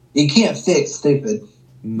 You can't fix stupid.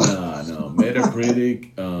 No.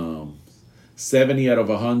 Metacritic, 70 out of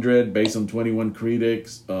 100 based on 21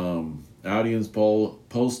 critics. Audience poll,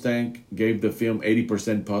 Post-Tank gave the film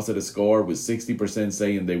 80% positive score, with 60%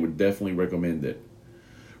 saying they would definitely recommend it.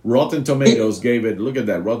 Rotten Tomatoes gave it, look at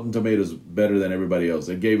that, Rotten Tomatoes better than everybody else.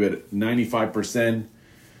 It gave it 95%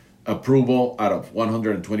 approval out of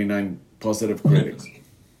 129 positive critics.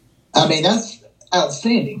 I mean, that's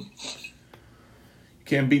outstanding.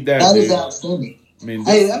 Can't beat that. That dude. is outstanding. I mean,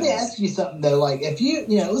 hey, let me ask you something though. Like, if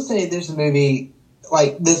let's say there's a movie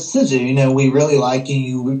like this SISU, we really like, and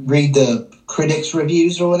you read the critics'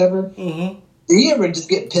 reviews or whatever. Mm-hmm. Do you ever just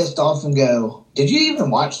get pissed off and go, "Did you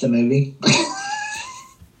even watch the movie?"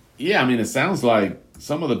 Yeah, I mean, it sounds like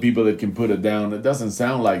some of the people that can put it down. It doesn't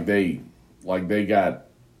sound like they got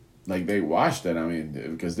like they watched it. I mean,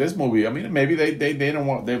 because this movie, I mean, maybe they don't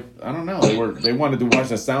want, I don't know, they wanted to watch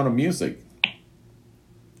The Sound of Music.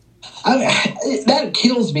 That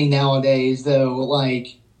kills me nowadays, though.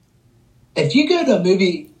 Like, if you go to a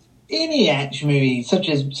movie, any action movie, such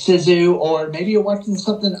as SISU, or maybe you're watching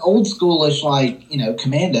something old schoolish like,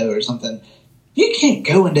 Commando or something, you can't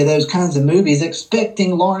go into those kinds of movies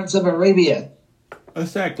expecting Lawrence of Arabia.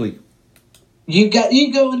 Exactly. You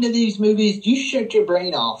go into these movies, you shut your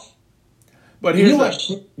brain off. But here's you watch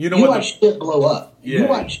shit blow up.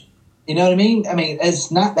 Yeah. You know what I mean? I mean, it's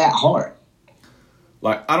not that hard.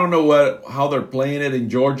 Like, I don't know how they're playing it in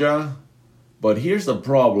Georgia, but here's the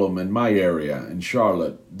problem in my area, in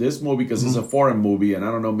Charlotte. This movie, because it's a foreign movie, and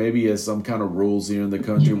I don't know, maybe it's some kind of rules here in the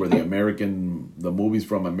country where the movies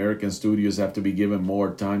from American studios have to be given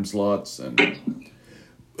more time slots.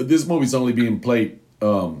 But this movie's only being played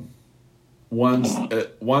once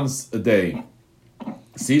a day.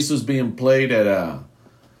 SISU's being played at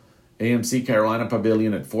AMC Carolina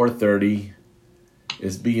Pavilion at 4:30.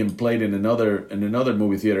 It's being played in another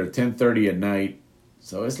movie theater at 10:30 at night.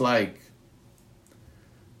 So it's like,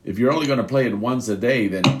 if you're only going to play it once a day,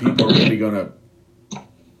 then people are really going to...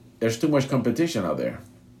 There's too much competition out there.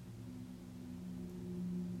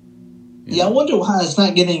 I wonder why it's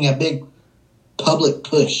not getting a big public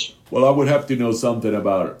push. Well, I would have to know something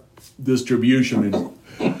about distribution and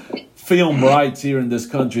film rights here in this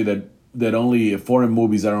country that only foreign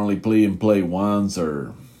movies are only play once,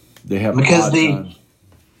 or they have because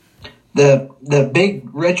the big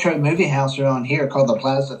retro movie house around here called the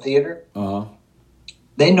Plaza Theater.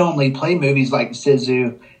 They normally play movies like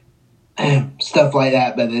SISU, stuff like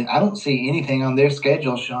that, but I don't see anything on their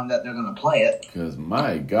schedule showing that they're going to play it. Because,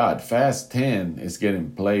 my God, Fast 10 is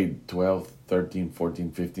getting played 12, 13,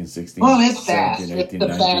 14, 15, 16, well, it's 17, fast. 18,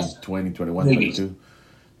 19, 20, 21, movies. 22,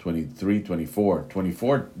 23, 24.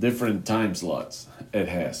 24 different time slots it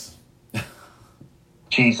has.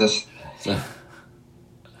 Jesus.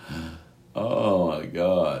 Oh, my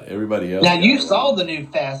God. Everybody else. Now, you saw the new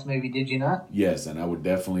Fast movie, did you not? Yes, and I would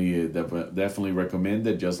definitely recommend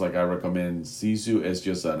it, just like I recommend SISU. It's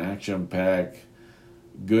just an action-packed,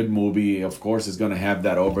 good movie. Of course, it's going to have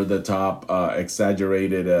that over-the-top,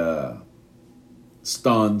 exaggerated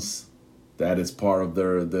stunts. That is part of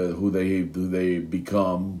who they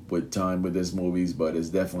become with time with these movies, but it's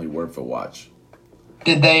definitely worth a watch.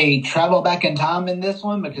 Did they travel back in time in this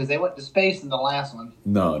one? Because they went to space in the last one.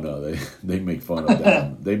 No, they make fun of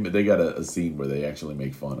that. They got a scene where they actually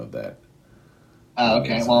make fun of that. Oh,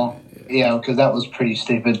 okay. Well, yeah, because that was pretty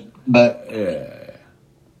stupid. But yeah,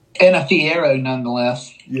 and a Fiero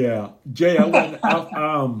nonetheless. Yeah, Jay,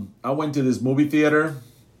 I went to this movie theater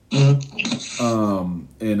in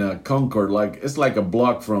Concord. Like, it's like a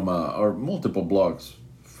block from or multiple blocks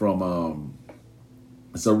from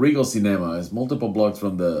it's a Regal Cinema. It's multiple blocks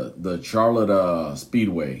from the Charlotte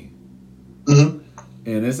Speedway. And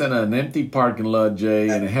it's in an empty parking lot, Jay,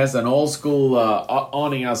 and it has an old school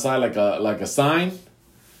awning outside, like a sign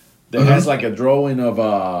that has like a drawing of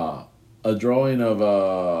an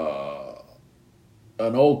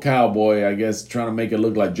old cowboy, I guess, trying to make it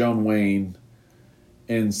look like John Wayne,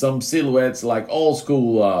 and some silhouettes like old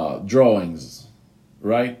school drawings,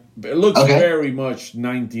 right? It looks very much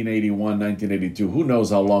 1981, 1982. Who knows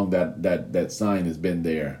how long that sign has been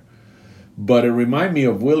there. But it reminded me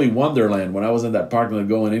of Willy Wonderland when I was in that parking lot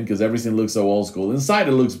going in, because everything looks so old school. Inside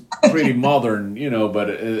it looks pretty modern, but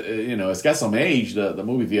it's got some age, the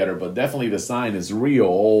movie theater, but definitely the sign is real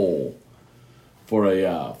old for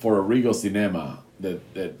a Regal Cinema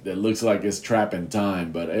that looks like it's trapped in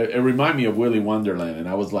time. But it reminded me of Willy Wonderland, and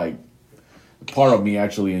I was like, part of me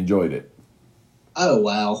actually enjoyed it. Oh,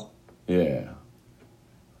 wow. Yeah.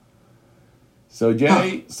 So,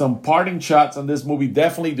 Jay, some parting shots on this movie.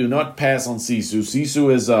 Definitely do not pass on SISU.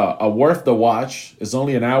 SISU is a worth the watch. It's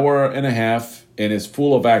only an hour and a half, and it's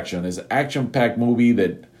full of action. It's an action-packed movie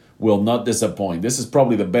that will not disappoint. This is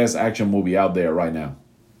probably the best action movie out there right now.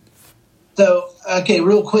 So, okay,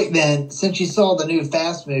 real quick then. Since you saw the new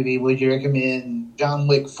Fast movie, would you recommend John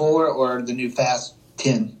Wick 4 or the new Fast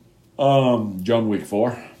 10? John Wick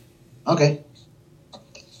 4. Okay.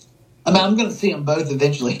 I mean, I'm going to see them both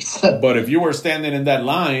eventually. So. But if you were standing in that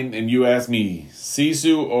line and you asked me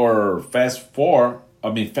SISU or Fast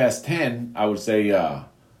 10, I would say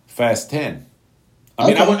Fast 10. I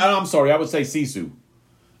mean, I'm sorry, I would say SISU.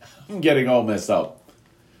 I'm getting all messed up.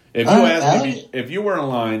 If you were in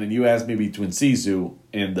line and you asked me between SISU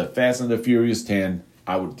and the Fast and the Furious 10,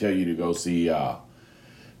 I would tell you to go see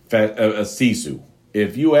SISU.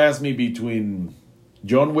 If you asked me between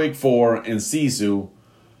John Wick 4 and SISU,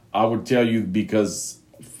 I would tell you, because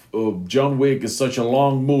John Wick is such a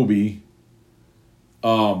long movie,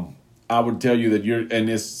 I would tell you that and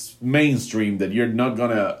it's mainstream, that you're not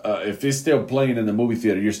gonna, if it's still playing in the movie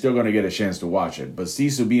theater, you're still gonna get a chance to watch it. But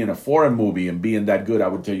SISU being a foreign movie and being that good, I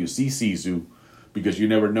would tell you see SISU, because you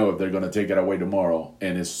never know if they're gonna take it away tomorrow,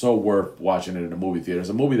 and it's so worth watching it in the movie theater. It's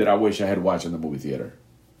a movie that I wish I had watched in the movie theater.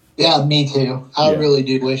 Yeah, me too. I really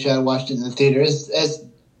do wish I watched it in the theater. It's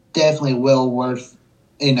definitely well worth,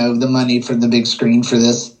 the money for the big screen for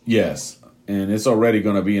this. Yes, and it's already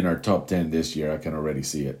gonna be in our top 10 this year. I can already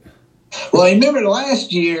see it. Well, remember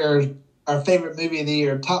last year, our favorite movie of the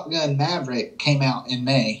year, Top Gun Maverick, came out in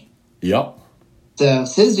May. Yep. So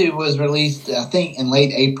SISU was released, I think, in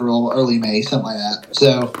late April, early May, something like that.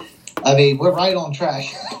 So, I mean, we're right on track.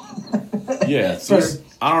 Yeah.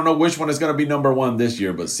 I don't know which one is going to be number one this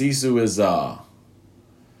year, but SISU is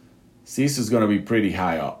going to be pretty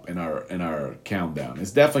high up in our countdown.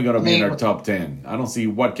 It's definitely going to be in our top 10. I don't see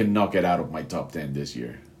what can knock it out of my top 10 this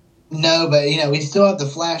year. No, but, we still have The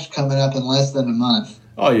Flash coming up in less than a month.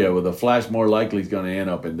 Oh, yeah. Well, The Flash more likely is going to end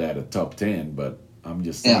up in that top 10, but I'm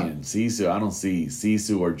just saying, SISU, I don't see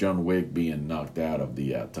SISU or John Wick being knocked out of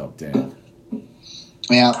the top 10.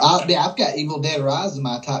 Yeah, I've got Evil Dead Rise in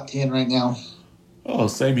my top 10 right now. Oh,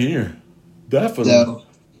 same here. Definitely. So,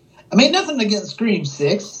 I mean, nothing against Scream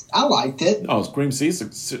 6. I liked it. Oh, Scream 6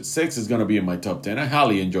 is going to be in my top 10. I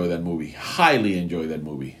highly enjoy that movie. Highly enjoy that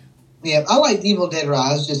movie. Yeah, I liked Evil Dead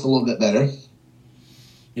Rise just a little bit better.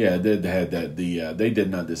 Yeah, they had that. They did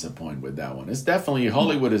not disappoint with that one. It's definitely,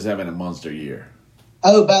 Hollywood is having a monster year.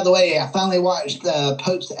 Oh, by the way, I finally watched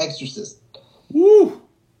Pope's Exorcist. Woo!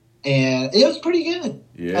 And it was pretty good.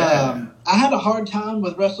 Yeah. I had a hard time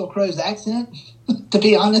with Russell Crowe's accent, to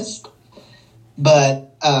be honest. But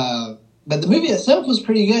the movie itself was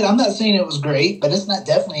pretty good. I'm not saying it was great, but it's not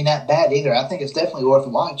definitely not bad either. I think it's definitely worth a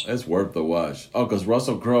watch. It's worth the watch. Oh, because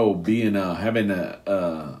Russell Crowe being having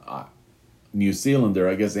a New Zealander,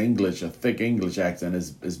 I guess a thick English accent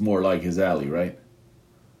is more like his alley, right?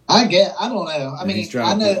 I don't know. I mean,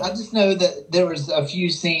 I just know that there was a few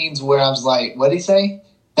scenes where I was like, "What'd he say?"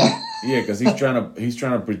 Yeah, because he's trying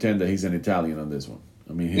to pretend that he's an Italian on this one.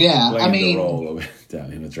 I mean, he's playing the role of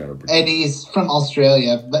Italian and trying to pretend. And he's from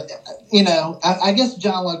Australia, but I guess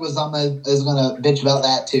John Leguizamo is going to bitch about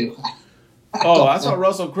that too. I thought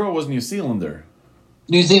Russell Crowe was New Zealander.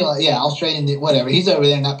 New Zealand, yeah, Australian, whatever. He's over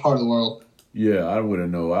there in that part of the world. Yeah, I don't want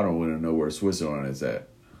to know where Switzerland is at.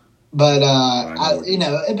 But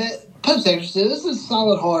Pope's Exorcist is a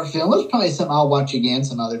solid horror film. It's probably something I'll watch again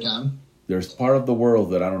some other time. There's part of the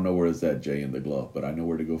world that I don't know where it's at, Jay in the glove, but I know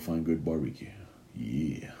where to go find good barbecue.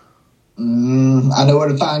 Yeah. I know where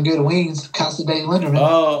to find good wings. Casa de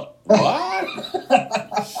Lenderman. What?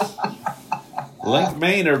 Link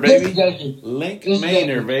Manor, baby. Link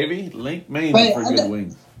Manor, baby. Link Manor for good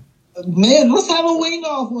wings. Man, let's have a wing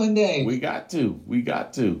off one day. We got to.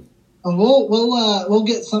 And we'll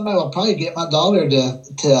get somebody. We'll probably get my daughter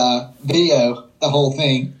to video the whole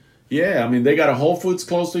thing. Yeah, I mean, they got a Whole Foods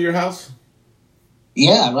close to your house?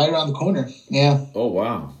 Yeah, right around the corner. Yeah. Oh,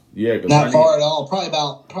 wow. Yeah, not far at all. Probably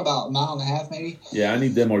about a mile and a half, maybe. Yeah, I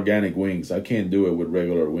need them organic wings. I can't do it with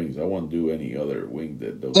regular wings. I won't do any other wing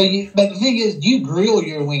that those. But the thing is, you grill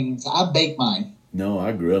your wings. I bake mine. No,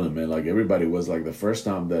 I grill them, man. Like, everybody was like, the first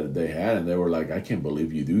time that they had it, they were like, I can't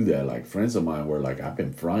believe you do that. Like, friends of mine were like, I've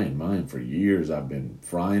been frying mine for years. I've been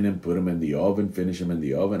frying them, put them in the oven, finish them in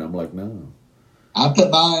the oven. I'm like, no. I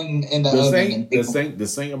put mine in the oven. The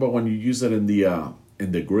thing about when you use it in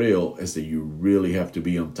the grill is that you really have to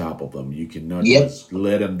be on top of them. You cannot just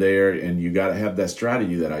let them there, and you got to have that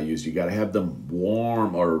strategy that I use. You got to have them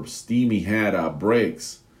warm or steamy hot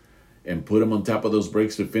bricks, and put them on top of those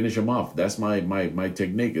bricks to finish them off. That's my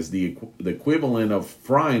technique. Is the equivalent of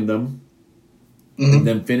frying them and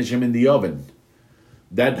then finish them in the oven.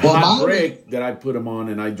 That hot brick that I put them on,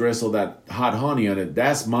 and I drizzle that hot honey on it.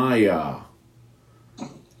 That's my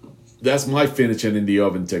finishing in the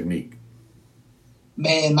oven technique.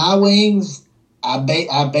 Man, my wings, I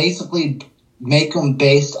basically make them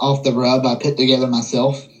based off the rub I put together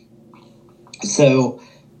myself. So,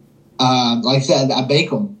 like I said, I bake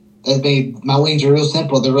them. My wings are real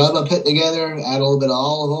simple. The rub I put together, add a little bit of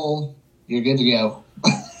olive oil, you're good to go.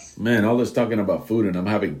 Man, all this talking about food, and I'm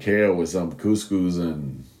having kale with some couscous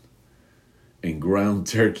and ground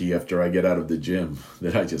turkey after I get out of the gym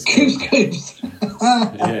that I just couscous.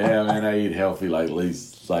 Yeah, man, I eat healthy like at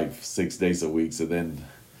least 6 days a week. So then,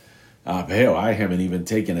 hell, I haven't even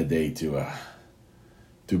taken a day to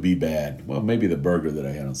be bad. Well, maybe the burger that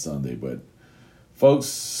I had on Sunday. But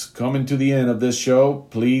folks, coming to the end of this show,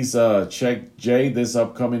 please check Jay this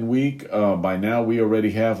upcoming week. By now, we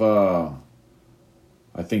already have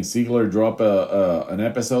I think Ziegler dropped an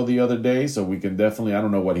episode the other day, so we can definitely. I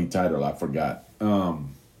don't know what he titled. I forgot.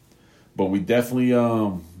 But we definitely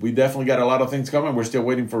got a lot of things coming. We're still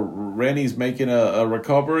waiting for Rennie's making a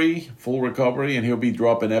recovery, full recovery, and he'll be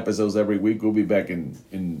dropping episodes every week. We'll be back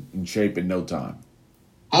in shape in no time.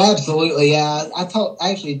 Absolutely, yeah. I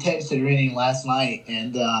actually texted Rennie last night,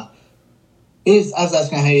 and I was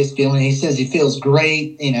asking how he was feeling. He says he feels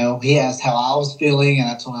great. He asked how I was feeling, and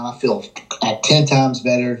I told him I feel 10 times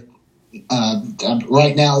better.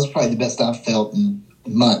 Right now, it's probably the best I've felt in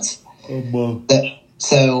months.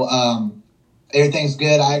 So everything's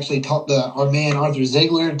good. I actually talked to our man Arthur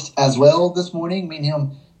Ziegler as well this morning. Me and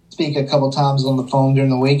him speak a couple times on the phone during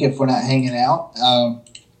the week if we're not hanging out.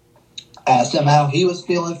 Asked him how he was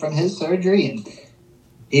feeling from his surgery, and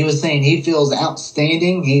he was saying he feels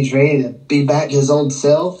outstanding. He's ready to be back to his old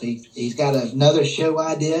self. He's got another show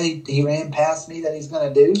idea he ran past me that he's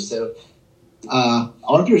going to do. So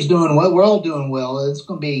Arthur's doing well. We're all doing well. It's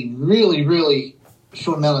going to be really, really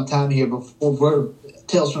short amount of time here before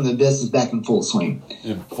Tales from the Abyss is back in full swing.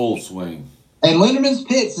 In full swing. And Lenderman's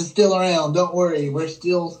Picks is still around. Don't worry. We're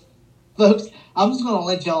still, folks, I'm just going to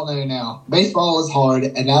let y'all know now. Baseball is hard,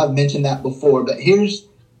 and I've mentioned that before, but here's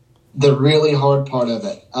the really hard part of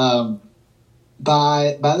it.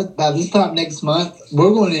 By this time next month,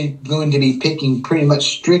 we're going to be picking pretty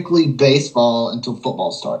much strictly baseball until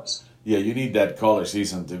football starts. Yeah, you need that color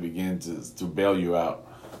season to begin to bail you out.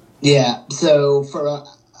 Yeah, so for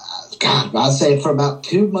I'd say for about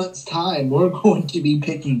 2 months' time, we're going to be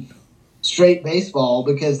picking straight baseball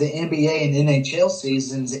because the NBA and NHL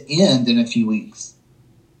seasons end in a few weeks.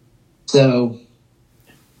 So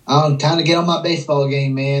I'm trying to get on my baseball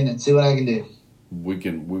game, man, and see what I can do. We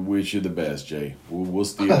wish you the best, Jay. We'll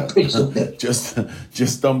still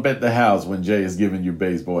just don't bet the house when Jay is giving you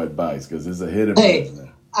baseball advice because it's a hit and miss.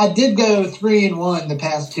 I did go 3-1 the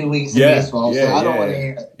past 2 weeks in baseball, so I don't want to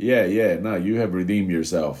hear it. Yeah. No, you have redeemed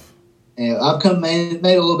yourself. Yeah, I've made a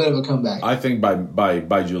little bit of a comeback. I think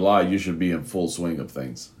by July you should be in full swing of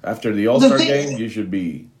things. After the All-Star game, you should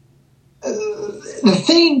be. The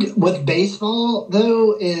thing with baseball,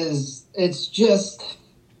 though, is it's just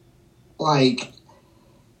like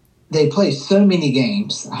they play so many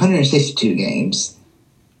games, 162 games,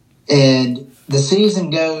 and the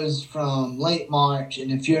season goes from late March,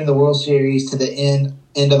 and if you're in the World Series, to the end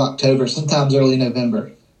of October, sometimes early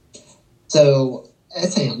November. So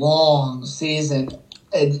it's a long season,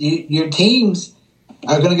 and your teams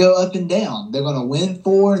are going to go up and down. They're going to win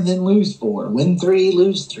 4 and then lose 4, win 3,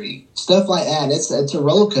 lose 3, stuff like that. It's a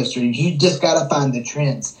roller coaster, and you just got to find the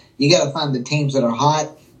trends. You got to find the teams that are hot,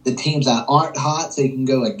 the teams that aren't hot, so you can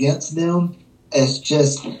go against them. It's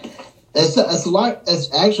a lot.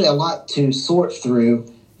 It's actually a lot to sort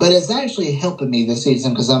through, but it's actually helping me this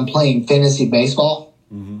season because I'm playing fantasy baseball.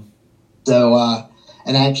 Mm-hmm. So,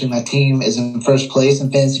 and actually, my team is in first place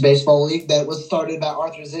in fantasy baseball league that was started by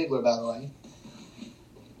Arthur Ziegler, by the way.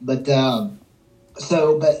 But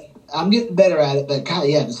but I'm getting better at it. But God,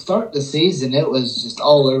 yeah, to start the season, it was just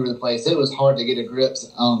all over the place. It was hard to get a grip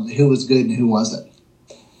on who was good and who wasn't.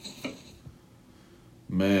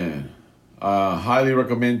 Man. Highly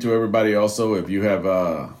recommend to everybody also if you have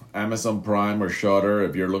Amazon Prime or Shudder,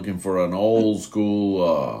 if you're looking for an old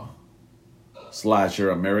school slasher,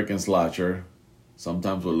 American slasher.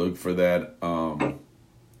 Sometimes we look for that.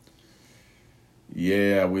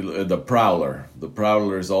 The Prowler. The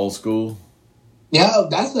Prowler is old school. Yeah,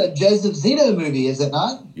 that's a Joseph Zito movie, is it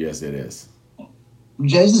not? Yes, it is.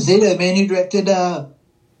 Joseph Zito, man, who directed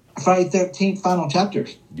Friday the 13th Final Chapter.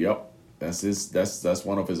 Yep. That's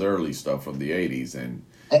one of his early stuff from the 80s, and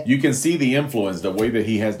you can see the influence, the way that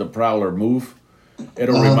he has the Prowler move.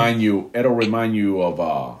 It'll remind you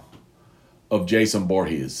of Jason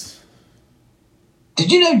Voorhees.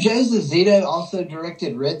 Did you know Joseph Zito also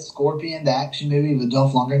directed Red Scorpion, the action movie with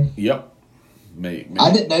Dolph Lundgren? Yep.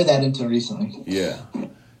 I didn't know that until recently. Yeah,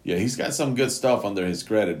 he's got some good stuff under his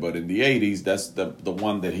credit, but in the 80s, that's the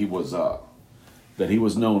one that he was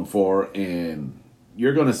known for. And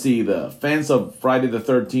you're going to see the fans of Friday the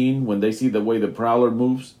 13th, when they see the way the Prowler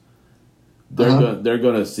moves, they're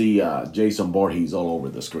going to see Jason Voorhees all over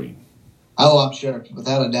the screen. Oh, I'm sure,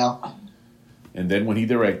 without a doubt. And then when he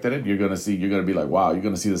directed it, you're going to be like, wow, you're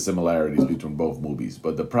going to see the similarities between both movies.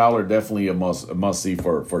 But the Prowler definitely a must see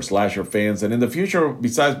for slasher fans. And in the future,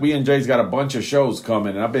 besides, we and Jay's got a bunch of shows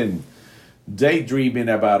coming, and I've been daydreaming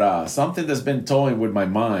about something that's been toying with my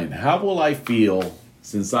mind. How will I feel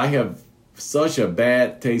since I have such a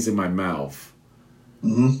bad taste in my mouth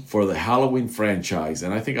for the Halloween franchise,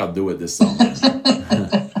 and I think I'll do it this summer,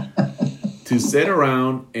 to sit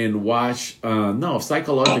around and watch. No,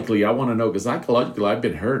 psychologically, I want to know because psychologically, I've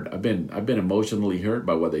been hurt. I've been emotionally hurt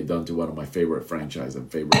by what they've done to one of my favorite franchise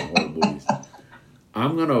and favorite horror movies.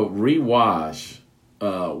 I'm gonna rewatch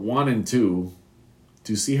 1 and 2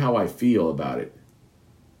 to see how I feel about it.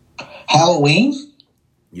 Halloween?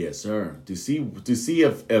 Yes, sir. To see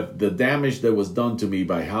if the damage that was done to me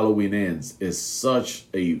by Halloween Ends is such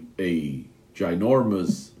a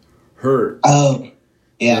ginormous hurt. Oh,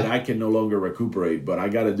 yeah. That I can no longer recuperate, but I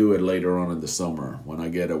got to do it later on in the summer when I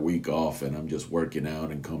get a week off and I'm just working out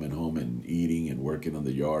and coming home and eating and working on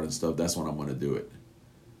the yard and stuff. That's when I'm going to do it.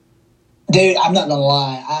 Dude, I'm not gonna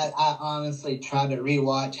lie. I honestly tried to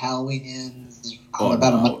rewatch Halloween Ends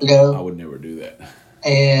about a month ago. I would never do that.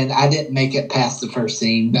 And I didn't make it past the first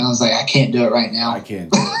scene. I was like, I can't do it right now. I can't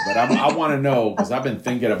do it. But I want to know, because I've been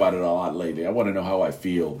thinking about it a lot lately. I want to know how I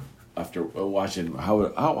feel after watching.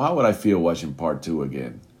 How would I feel watching part 2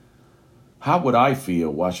 again? How would I feel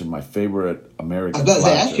watching my favorite American? I was about to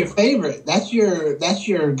say, that's your favorite. That's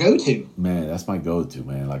your go-to. Man, that's my go-to,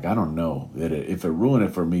 man. Like, I don't know if it ruined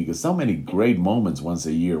it for me, because so many great moments once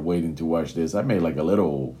a year waiting to watch this. I make like a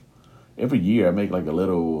little, every year I make like a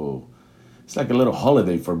little, it's like a little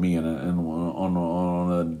holiday for me on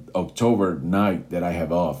an October night that I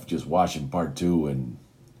have off, just watching part 2 and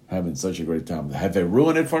having such a great time. Have they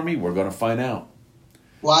ruined it for me? We're going to find out.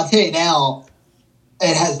 Well, I'll tell you now,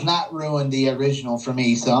 it has not ruined the original for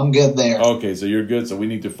me, so I'm good there. Okay, so you're good. So we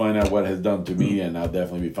need to find out what it has done to me, and I'll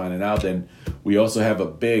definitely be finding out. Then we also have a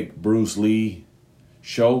big Bruce Lee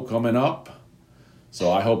show coming up.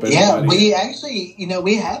 So I hope everybody... Yeah, we actually,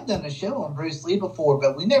 we have done a show on Bruce Lee before,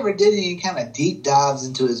 but we never did any kind of deep dives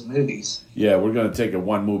into his movies. Yeah, we're going to take it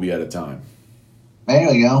one movie at a time.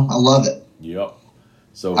 There you go. I love it. Yep.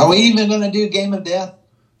 So are we even going to do Game of Death?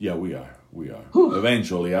 Yeah, we are. Whew.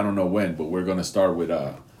 Eventually, I don't know when, but we're going to start with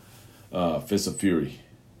Fist of Fury.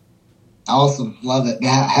 Awesome. Love it.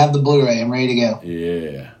 Have the Blu-ray. I'm ready to go.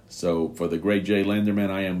 Yeah. So for the great Jay Lenderman,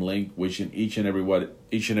 I am Link, wishing each and every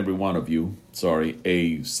one of you,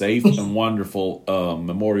 a safe and wonderful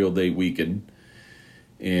Memorial Day weekend.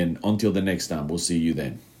 And until the next time, we'll see you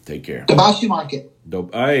then. Take care. Hibachi Market.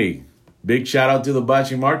 Hey, big shout out to the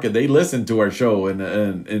Hibachi Market. They listen to our show and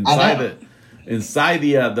inside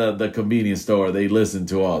the convenience store. They listen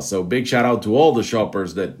to us. So big shout out to all the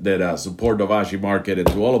shoppers that support the Hibachi Market, and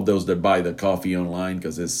to all of those that buy the coffee online,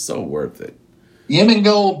 because it's so worth it. Yemen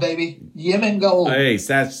Gold, baby. Yemen Gold. Hey,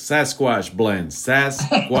 Sasquatch blend.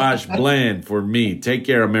 Sasquatch blend for me. Take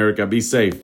care, America. Be safe.